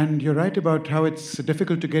 And you're right about how it's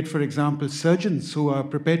difficult to get, for example, surgeons who are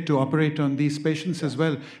prepared to operate on these patients as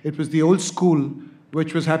well. It was the old school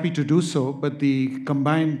which was happy to do so, but the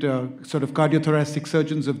combined sort of cardiothoracic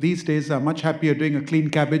surgeons of these days are much happier doing a clean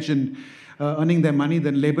cabbage and earning their money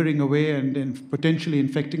than laboring away and potentially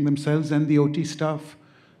infecting themselves and the OT staff.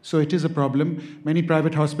 So it is a problem. Many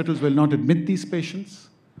private hospitals will not admit these patients.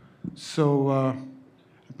 So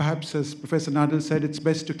perhaps, as Professor Nadal said, it's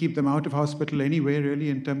best to keep them out of hospital anyway, really,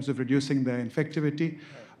 in terms of reducing their infectivity.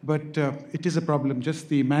 But it is a problem, just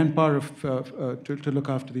the manpower to look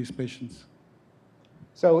after these patients.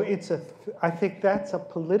 So I think that's a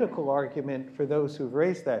political argument for those who've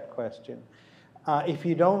raised that question. If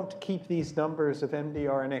you don't keep these numbers of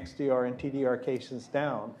MDR and XDR and TDR cases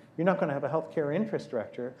down, you're not going to have a healthcare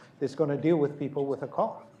infrastructure that's going to deal with people with a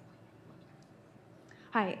cough.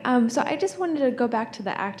 Hi. So I just wanted to go back to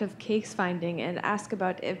the active case finding and ask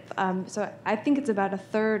about if, so I think it's about a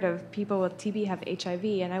third of people with TB have HIV,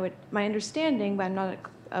 and my understanding, but I'm not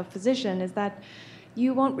a physician, is that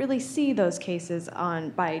you won't really see those cases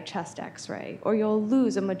by chest x-ray, or you'll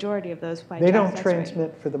lose a majority of those by chest x-ray. They don't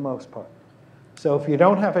transmit for the most part. So if you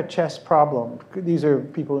don't have a chest problem, these are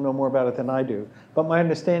people who know more about it than I do, but my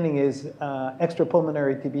understanding is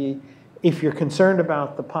extrapulmonary TB, if you're concerned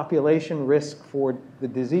about the population risk for the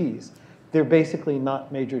disease, they're basically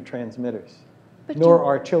not major transmitters, nor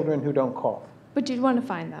are children who don't cough. But you'd want to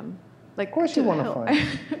find them. Like, of course you want to find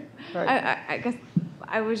them. Right. I guess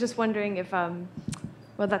I was just wondering if, well,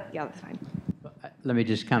 that's fine. Let me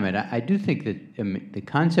just comment. I do think that the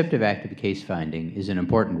concept of active case finding is an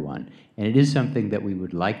important one, and it is something that we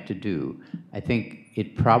would like to do. I think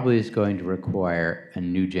it probably is going to require a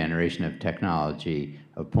new generation of technology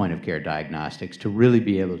of point-of-care diagnostics to really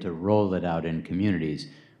be able to roll it out in communities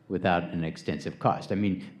without an extensive cost. I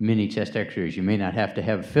mean, many chest x-rays, you may not have to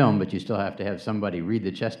have film, but you still have to have somebody read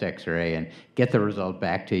the chest x-ray and get the result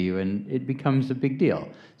back to you, and it becomes a big deal.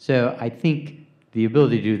 So I think the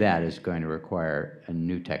ability to do that is going to require a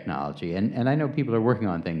new technology. And I know people are working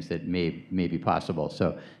on things that may be possible.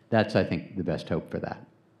 So that's, I think, the best hope for that.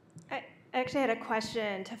 I actually had a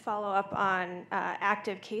question to follow up on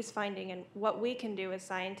active case finding and what we can do as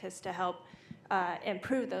scientists to help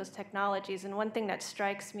improve those technologies. And one thing that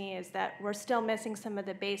strikes me is that we're still missing some of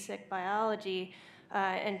the basic biology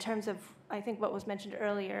in terms of, I think, what was mentioned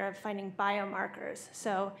earlier, of finding biomarkers.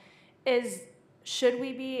 So should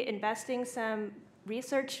we be investing some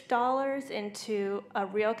research dollars into a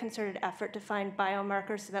real concerted effort to find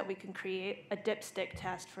biomarkers so that we can create a dipstick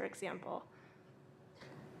test, for example?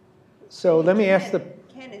 So let me ask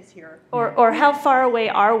Ken is here. Or how far away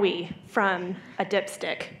are we from a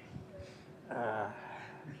dipstick?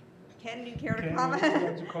 Ken, do you care to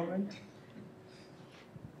comment?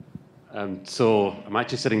 So I'm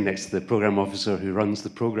actually sitting next to the program officer who runs the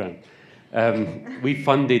program. We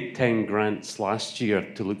funded 10 grants last year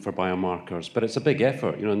to look for biomarkers, but it's a big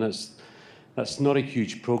effort, and that's not a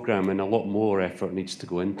huge program, and a lot more effort needs to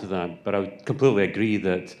go into that. But I would completely agree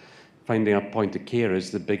that finding a point of care is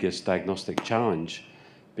the biggest diagnostic challenge,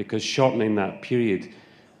 because shortening that period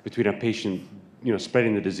between a patient,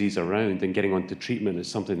 spreading the disease around and getting onto treatment is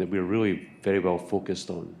something that we're really very well focused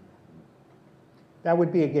on. That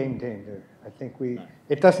would be a game changer. I think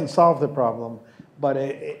it doesn't solve the problem, but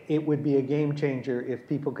it would be a game changer if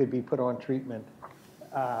people could be put on treatment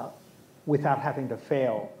without having to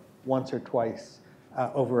fail once or twice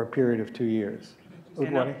over a period of 2 years.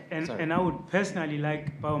 And I would personally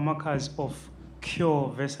like biomarkers of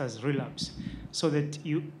cure versus relapse, so that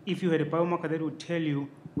if you had a biomarker that would tell you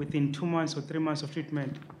within 2 months or 3 months of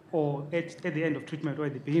treatment, or at the end of treatment or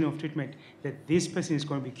at the beginning of treatment, that this person is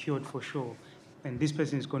going to be cured for sure, and this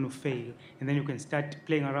person is going to fail, and then you can start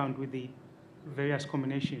playing around with the various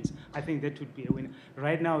combinations, I think that would be a winner.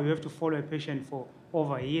 Right now, you have to follow a patient for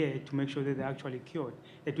over a year to make sure that they're actually cured,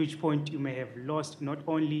 at which point you may have lost not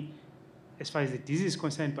only as far as the disease is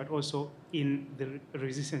concerned, but also in the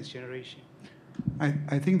resistance generation.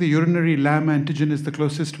 I think the urinary LAM antigen is the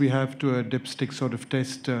closest we have to a dipstick sort of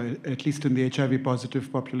test, at least in the HIV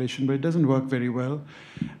positive population, but it doesn't work very well.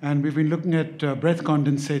 And we've been looking at breath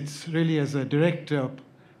condensates really as a direct,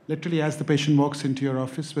 literally as the patient walks into your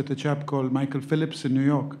office, with a chap called Michael Phillips in New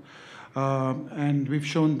York. And we've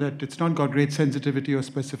shown that it's not got great sensitivity or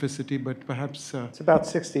specificity, but perhaps... it's about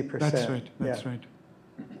 60%. That's right, that's right.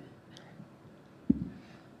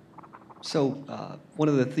 So one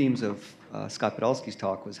of the themes of Scott Podolsky's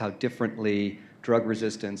talk was how differently drug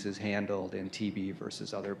resistance is handled in TB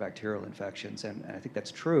versus other bacterial infections, and I think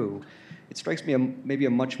that's true. It strikes me maybe a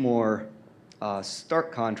much more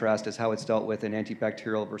stark contrast is how it's dealt with in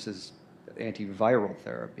antibacterial versus antiviral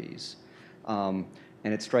therapies.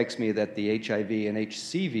 And it strikes me that the HIV and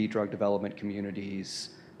HCV drug development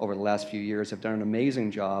communities over the last few years have done an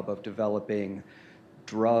amazing job of developing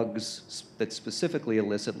drugs that specifically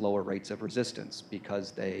elicit lower rates of resistance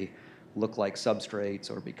because they look like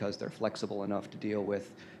substrates or because they're flexible enough to deal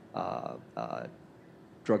with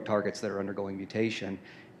drug targets that are undergoing mutation.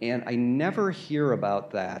 And I never hear about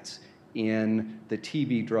that in the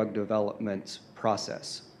TB drug development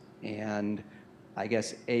process. And I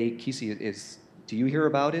guess, Khisi, do you hear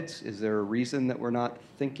about it? Is there a reason that we're not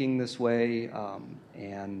thinking this way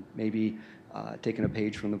and maybe taking a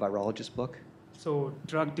page from the virologist book? So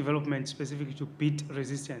drug development specifically to beat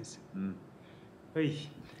resistance.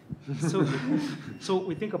 So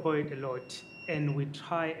we think about it a lot and we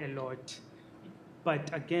try a lot, but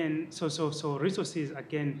again, so resources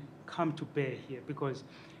again come to bear here, because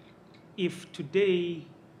if today,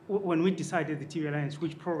 when we decided the TB Alliance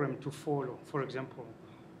which program to follow, for example,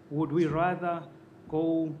 would we rather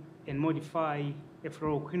go and modify a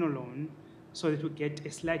fluoroquinolone so that we get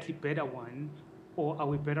a slightly better one, or are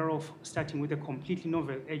we better off starting with a completely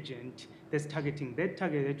novel agent that's targeting that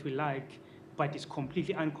target that we like, but is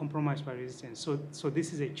completely uncompromised by resistance? So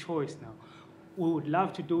this is a choice now. We would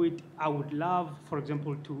love to do it. I would love, for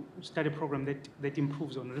example, to start a program that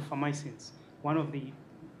improves on rifamycins, one of the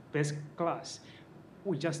best class.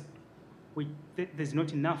 There's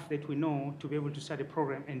not enough that we know to be able to start a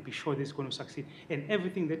program and be sure this is going to succeed. And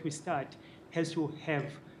everything that we start has to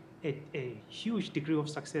have a huge degree of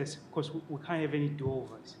success, because we can't have any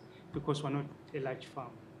do-overs because we're not a large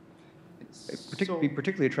farm. Be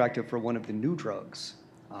particularly attractive for one of the new drugs.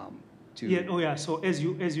 So as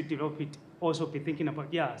you develop it, also be thinking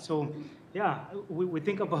about, we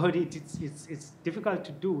think about it. It's difficult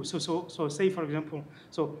to do. So say, for example,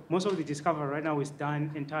 so most of the discovery right now is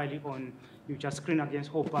done entirely on, you just screen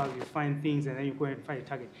against Horsburgh, you find things, and then you go and find a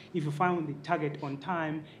target. If you found the target on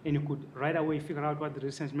time, and you could right away figure out what the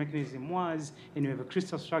resistance mechanism was, and you have a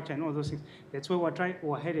crystal structure and all those things, that's where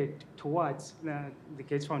we're headed towards. The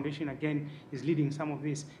Gates Foundation, again, is leading some of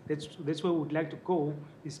this. That's where we would like to go.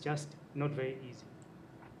 It's just not very easy.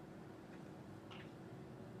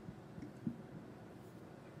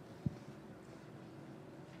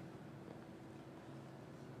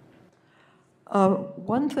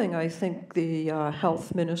 One thing I think the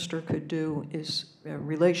health minister could do is a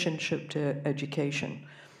relationship to education.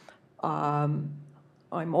 I'm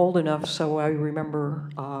old enough, so I remember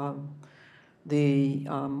the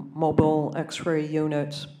mobile X-ray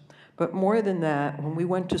units. But more than that, when we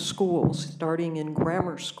went to schools, starting in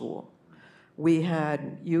grammar school, we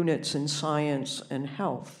had units in science and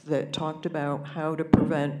health that talked about how to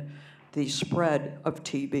prevent the spread of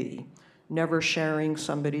TB. Never sharing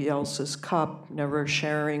somebody else's cup, never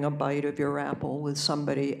sharing a bite of your apple with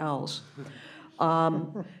somebody else.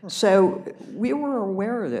 So we were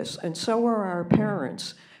aware of this, and so were our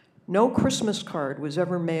parents. No Christmas card was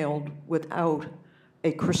ever mailed without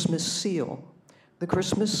a Christmas seal. The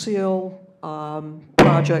Christmas seal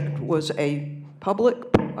project was a public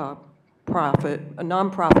profit, a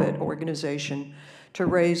nonprofit organization to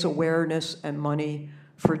raise awareness and money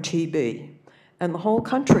for TB. And the whole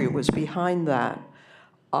country was behind that.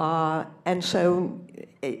 And so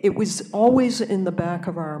it was always in the back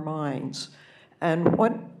of our minds. And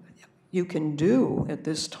what you can do at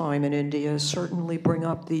this time in India is certainly bring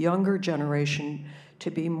up the younger generation to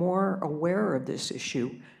be more aware of this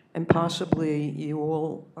issue. And possibly you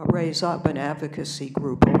will raise up an advocacy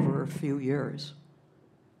group over a few years.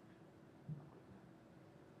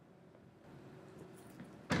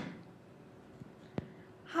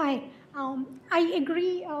 Hi. I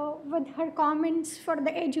agree with her comments for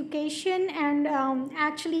the education, and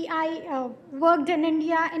actually I worked in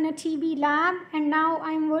India in a TB lab, and now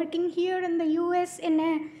I'm working here in the US in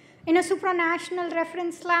a supranational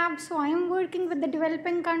reference lab. So I'm working with the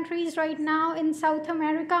developing countries right now in South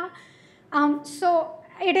America. So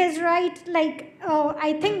it is right, like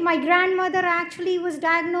I think my grandmother actually was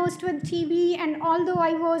diagnosed with TB, and although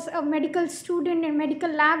I was a medical student and medical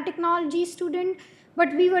lab technology student,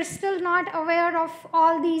 but we were still not aware of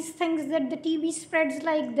all these things, that the TB spreads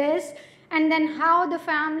like this, and then how the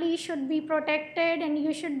family should be protected, and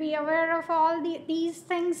you should be aware of all these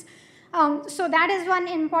things. So that is one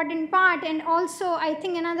important part. And also I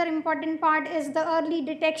think another important part is the early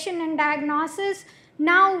detection and diagnosis.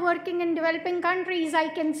 Now working in developing countries, I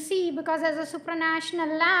can see, because as a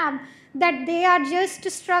supranational lab, that they are just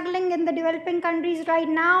struggling in the developing countries right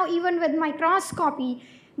now, even with microscopy.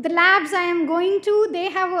 The labs I am going to, they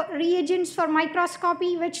have reagents for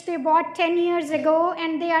microscopy which they bought 10 years ago,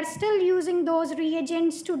 and they are still using those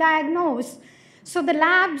reagents to diagnose. So the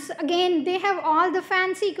labs, again, they have all the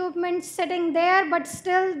fancy equipment sitting there, but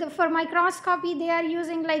still for microscopy, they are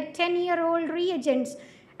using like 10-year-old reagents.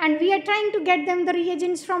 And we are trying to get them the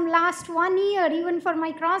reagents from last 1 year, even for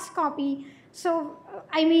microscopy. So,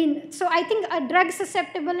 I mean, so I think a drug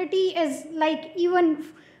susceptibility is like even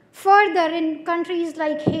further in countries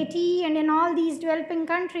like Haiti and in all these developing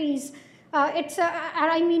countries.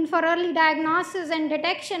 I mean, for early diagnosis and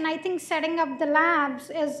detection, I think setting up the labs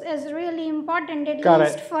is really important, at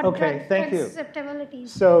least for drug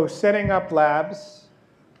susceptibilities. So setting up labs,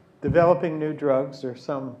 developing new drugs are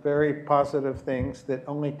some very positive things that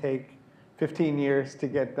only take 15 years to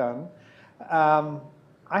get done.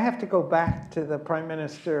 I have to go back to the Prime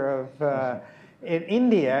Minister of in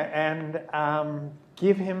India and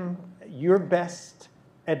give him your best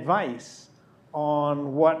advice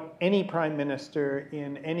on what any Prime Minister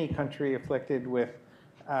in any country afflicted with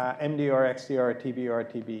MDR, XDR, TBR,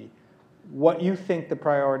 TB, what you think the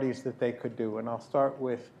priorities that they could do. And I'll start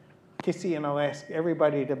with Kissy, and I'll ask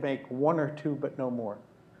everybody to make one or two, but no more.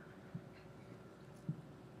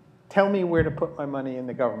 Tell me where to put my money in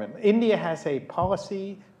the government. India has a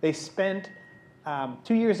policy. They spent,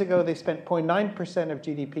 2 years ago, they spent 0.9% of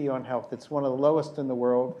GDP on health. It's one of the lowest in the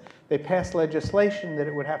world. They passed legislation that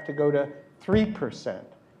it would have to go to 3%.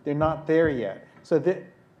 They're not there yet. So the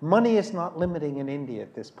money is not limiting in India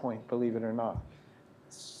at this point, believe it or not.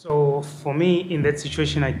 So for me, in that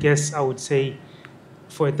situation, I guess I would say,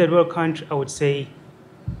 for a third world country, I would say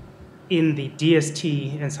in the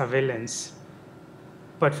DST and surveillance.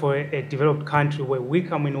 But for a developed country where we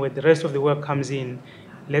come in, where the rest of the world comes in,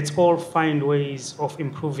 let's all find ways of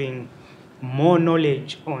improving more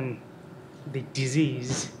knowledge on the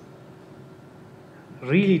disease,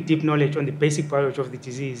 really deep knowledge on the basic biology of the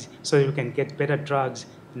disease, so that we can get better drugs,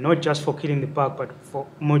 not just for killing the bug, but for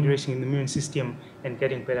modulating the immune system and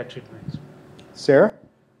getting better treatments. Sarah?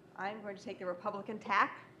 I'm going to take the Republican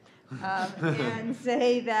tack and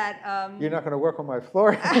say that... You're not going to work on my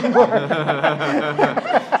floor anymore.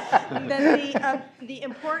 That the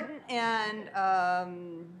important and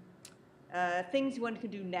things one can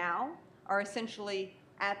do now are essentially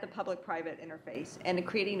at the public-private interface, and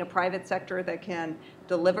creating a private sector that can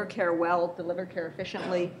deliver care well, deliver care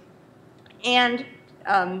efficiently, and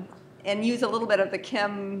use a little bit of the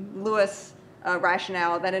Kim Lewis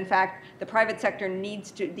rationale that, in fact, the private sector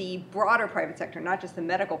needs to, the broader private sector, not just the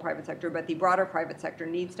medical private sector, but the broader private sector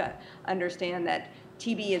needs to understand that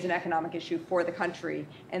TB is an economic issue for the country,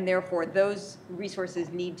 and therefore those resources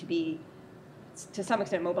need to be, to some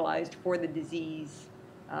extent, mobilized for the disease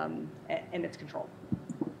and its control.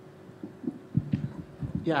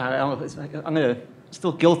 Yeah, I'm going to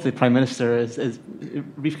still guilt the Prime Minister as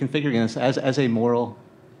reconfiguring this as a moral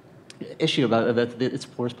issue about that its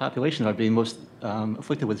poorest populations are being most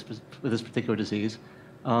afflicted with this particular disease.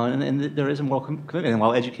 And there is a moral commitment. And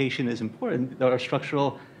while education is important, there are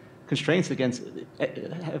structural constraints against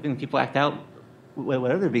having people act out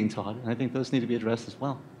whatever they're being taught. And I think those need to be addressed as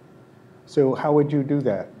well. So how would you do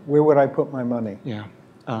that? Where would I put my money? Yeah.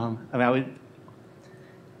 I mean,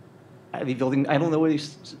 I'd be building, I don't know where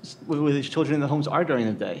these children in the homes are during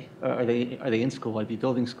the day. Are they in school? I'd be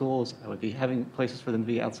building schools. I would be having places for them to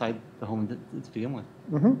be outside the home to begin with.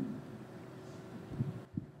 Mm-hmm.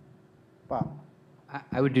 Bob?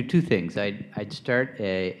 I would do two things. I'd start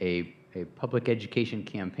a public education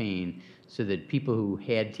campaign so that people who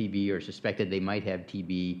had TB or suspected they might have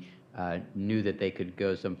TB knew that they could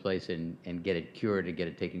go someplace and get it cured and get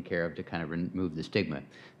it taken care of to kind of remove the stigma.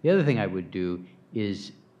 The other thing I would do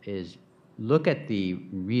is look at the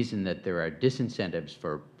reason that there are disincentives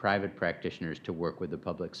for private practitioners to work with the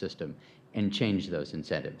public system and change those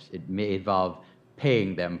incentives. It may involve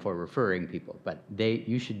paying them for referring people, but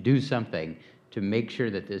you should do something to make sure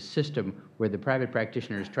that this system where the private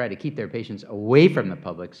practitioners try to keep their patients away from the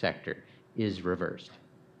public sector is reversed.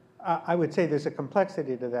 I would say there's a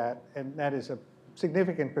complexity to that, and that is a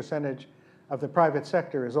significant percentage of the private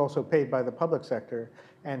sector is also paid by the public sector,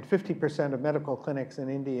 and 50% of medical clinics in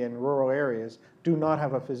India in rural areas do not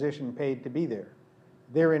have a physician paid to be there.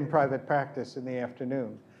 They're in private practice in the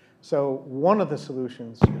afternoon. So one of the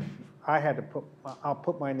solutions, if I had to I'll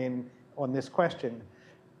put mine in on this question,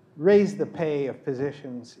 raise the pay of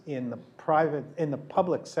physicians in the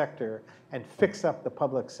public sector and fix up the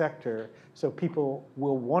public sector so people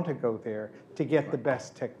will want to go there to get the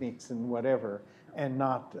best techniques and whatever, and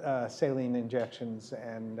not saline injections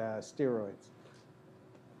and steroids.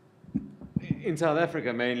 In South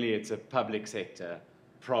Africa, mainly it's a public sector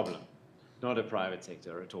problem, not a private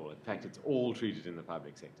sector at all. In fact, it's all treated in the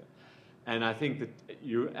public sector. And I think that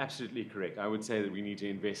you're absolutely correct. I would say that we need to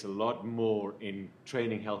invest a lot more in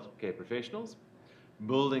training healthcare professionals,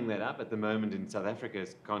 building that up. At the moment in South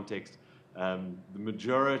Africa's context, the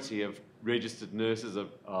majority of registered nurses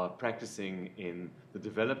are practicing in the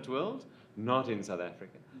developed world, not in South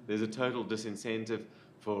Africa. There's a total disincentive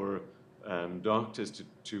for doctors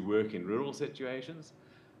to work in rural situations,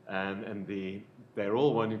 and they're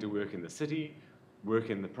all wanting to work in the city,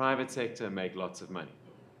 work in the private sector, make lots of money.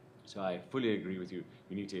 So I fully agree with you.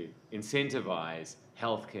 You need to incentivize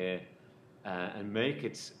healthcare and make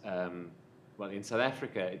it, well, in South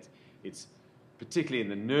Africa, it's particularly in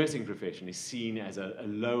the nursing profession, is seen as a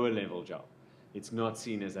lower level job. It's not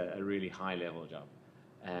seen as a really high level job.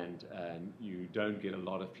 And you don't get a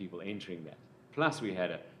lot of people entering that. Plus, we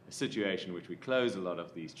had a situation which we closed a lot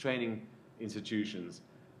of these training institutions,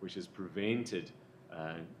 which has prevented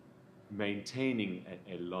maintaining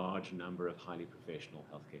a large number of highly professional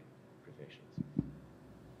healthcare professionals.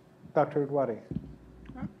 Dr. Udwadia.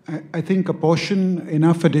 I think apportion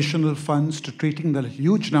enough additional funds to treating the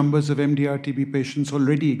huge numbers of MDR TB patients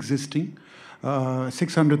already existing.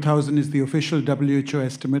 600,000 is the official WHO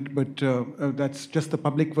estimate, but that's just the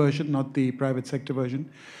public version, not the private sector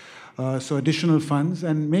version. So additional funds,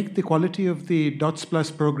 and make the quality of the DOTS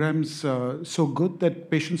Plus programs so good that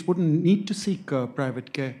patients wouldn't need to seek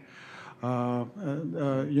private care.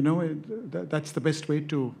 You know, that's the best way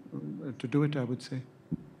to do it, I would say.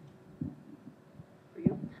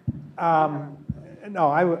 No,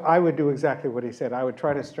 I would do exactly what he said. I would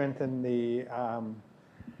try to strengthen the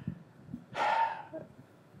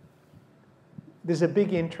there's a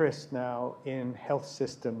big interest now in health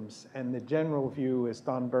systems, and the general view, as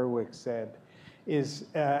Don Berwick said, is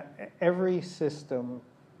every system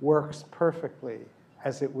works perfectly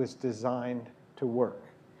as it was designed to work.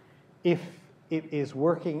 If it is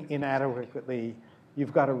working inadequately,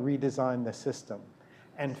 you've got to redesign the system.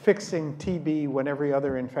 And fixing TB when every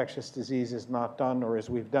other infectious disease is not done, or as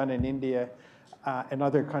we've done in India and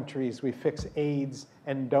other countries, we fix AIDS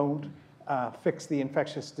and don't fix the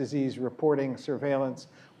infectious disease reporting surveillance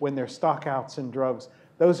when there's stockouts in drugs.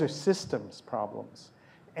 Those are systems problems.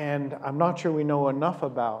 And I'm not sure we know enough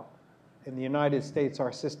about, in the United States,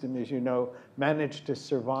 our system, as you know, managed to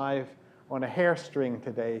survive on a hairstring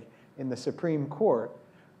today in the Supreme Court.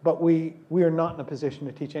 But we are not in a position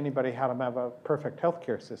to teach anybody how to have a perfect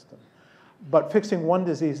healthcare system. But fixing one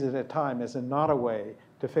disease at a time is not a way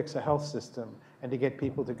to fix a health system and to get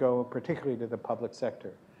people to go, particularly to the public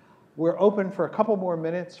sector. We're open for a couple more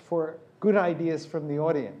minutes for good ideas from the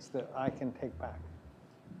audience that I can take back.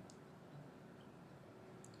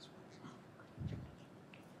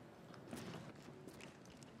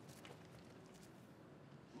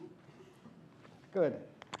 Good.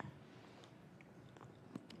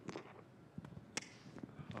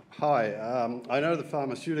 Hi, I know the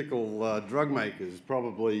pharmaceutical drug makers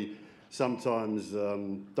probably sometimes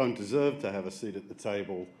don't deserve to have a seat at the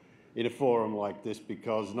table in a forum like this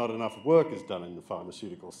because not enough work is done in the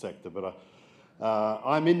pharmaceutical sector, but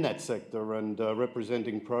I'm in that sector and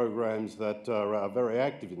representing programs that are very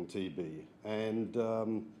active in TB.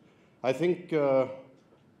 And I think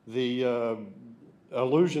the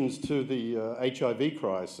allusions to the HIV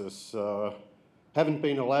crisis haven't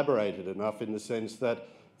been elaborated enough, in the sense that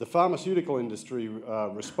the pharmaceutical industry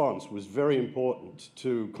response was very important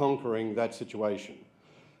to conquering that situation.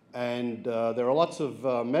 And there are lots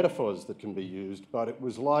of metaphors that can be used, but it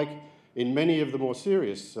was like, in many of the more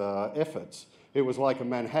serious efforts, it was like a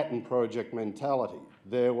Manhattan Project mentality.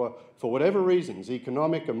 There were, for whatever reasons,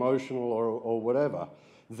 economic, emotional, or whatever,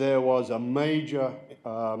 there was a major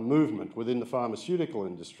movement within the pharmaceutical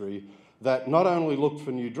industry that not only looked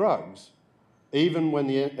for new drugs, even when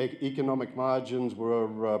the economic margins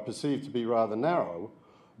were perceived to be rather narrow,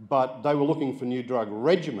 but they were looking for new drug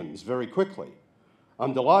regimens very quickly.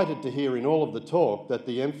 I'm delighted to hear in all of the talk that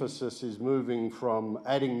the emphasis is moving from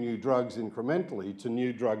adding new drugs incrementally to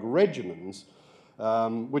new drug regimens,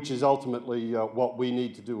 which is ultimately what we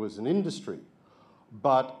need to do as an industry.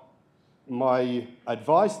 But my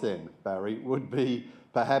advice then, Barry, would be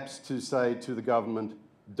perhaps to say to the government,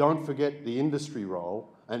 don't forget the industry role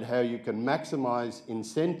and how you can maximise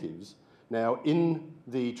incentives. Now, in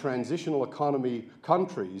the transitional economy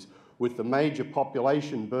countries with the major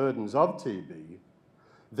population burdens of TB,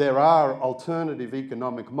 there are alternative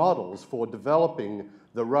economic models for developing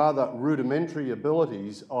the rather rudimentary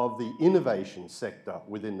abilities of the innovation sector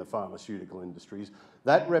within the pharmaceutical industries.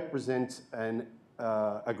 That represents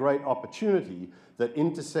a great opportunity that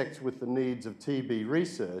intersects with the needs of TB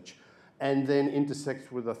research and then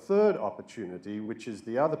intersects with a third opportunity, which is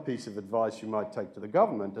the other piece of advice you might take to the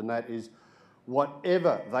government, and that is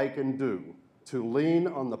whatever they can do to lean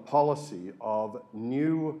on the policy of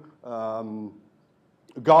new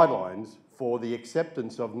guidelines for the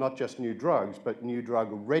acceptance of not just new drugs, but new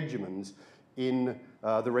drug regimens in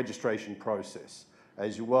the registration process.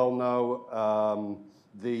 As you well know,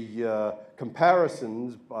 the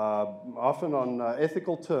comparisons, often on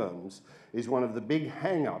ethical terms, is one of the big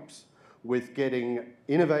hang-ups with getting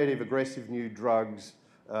innovative, aggressive new drugs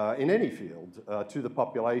in any field to the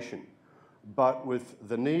population. But with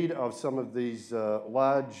the need of some of these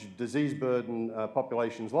large disease burden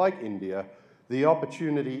populations like India, the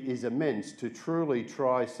opportunity is immense to truly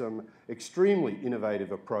try some extremely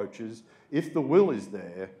innovative approaches, if the will is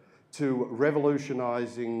there, to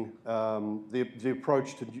revolutionising the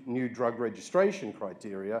approach to new drug registration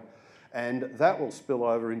criteria, and that will spill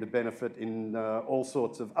over into benefit in all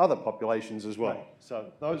sorts of other populations as well. Right.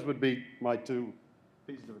 So those would be my two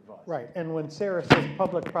pieces of advice. Right, and when Sarah says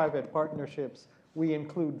public-private partnerships, we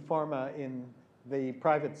include pharma in the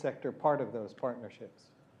private sector part of those partnerships,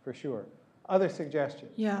 for sure. Other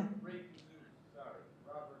suggestions? Yeah.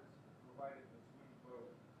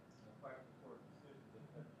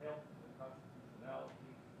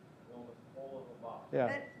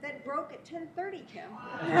 Yeah. That broke at 10:30, Kim.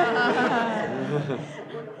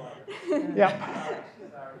 Yep.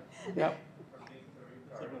 Yep.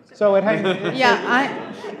 So it hangs. Yeah,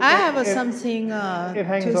 I have something it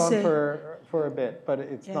hangs to on say. for a bit, but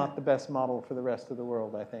it's not the best model for the rest of the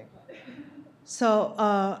world, I think. So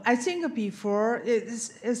I think before, it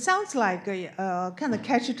sounds like a kind of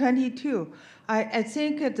catch-22. I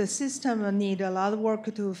think the system need a lot of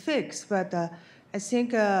work to fix, but I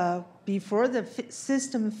think before the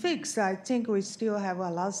system fix, I think we still have a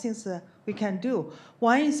lot of things we can do.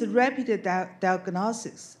 One is rapid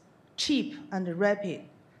diagnosis, cheap and rapid,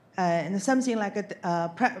 and something like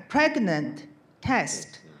a pregnant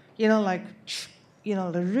test, like,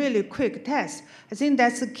 the really quick test. I think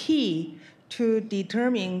that's the key to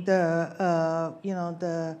determine the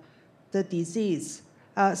disease.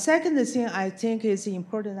 Second thing I think is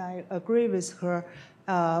important, I agree with her,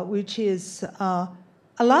 which is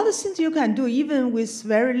a lot of things you can do, even with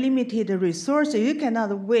very limited resources. You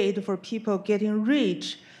cannot wait for people getting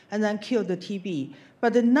rich and then kill the TB.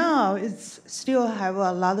 But now it's still have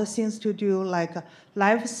a lot of things to do, like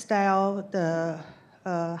lifestyle, the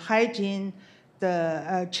hygiene,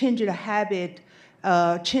 the change the habit,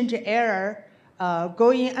 change air,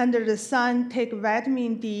 going under the sun, take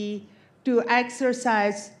vitamin D, do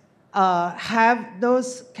exercise, have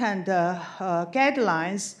those kind of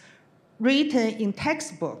guidelines written in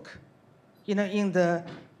textbook, in the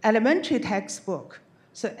elementary textbook.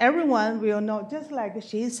 So everyone will know, just like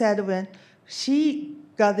she said when she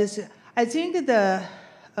got this. I think the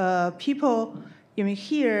people even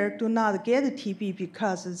here do not get TB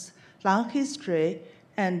because it's long history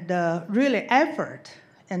and really effort.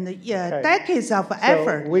 And decades of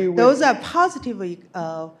effort. Those are positive,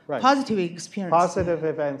 positive experiences. Positive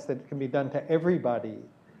events that can be done to everybody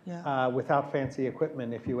without fancy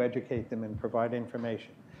equipment if you educate them and provide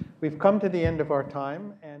information. We've come to the end of our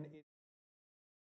time. And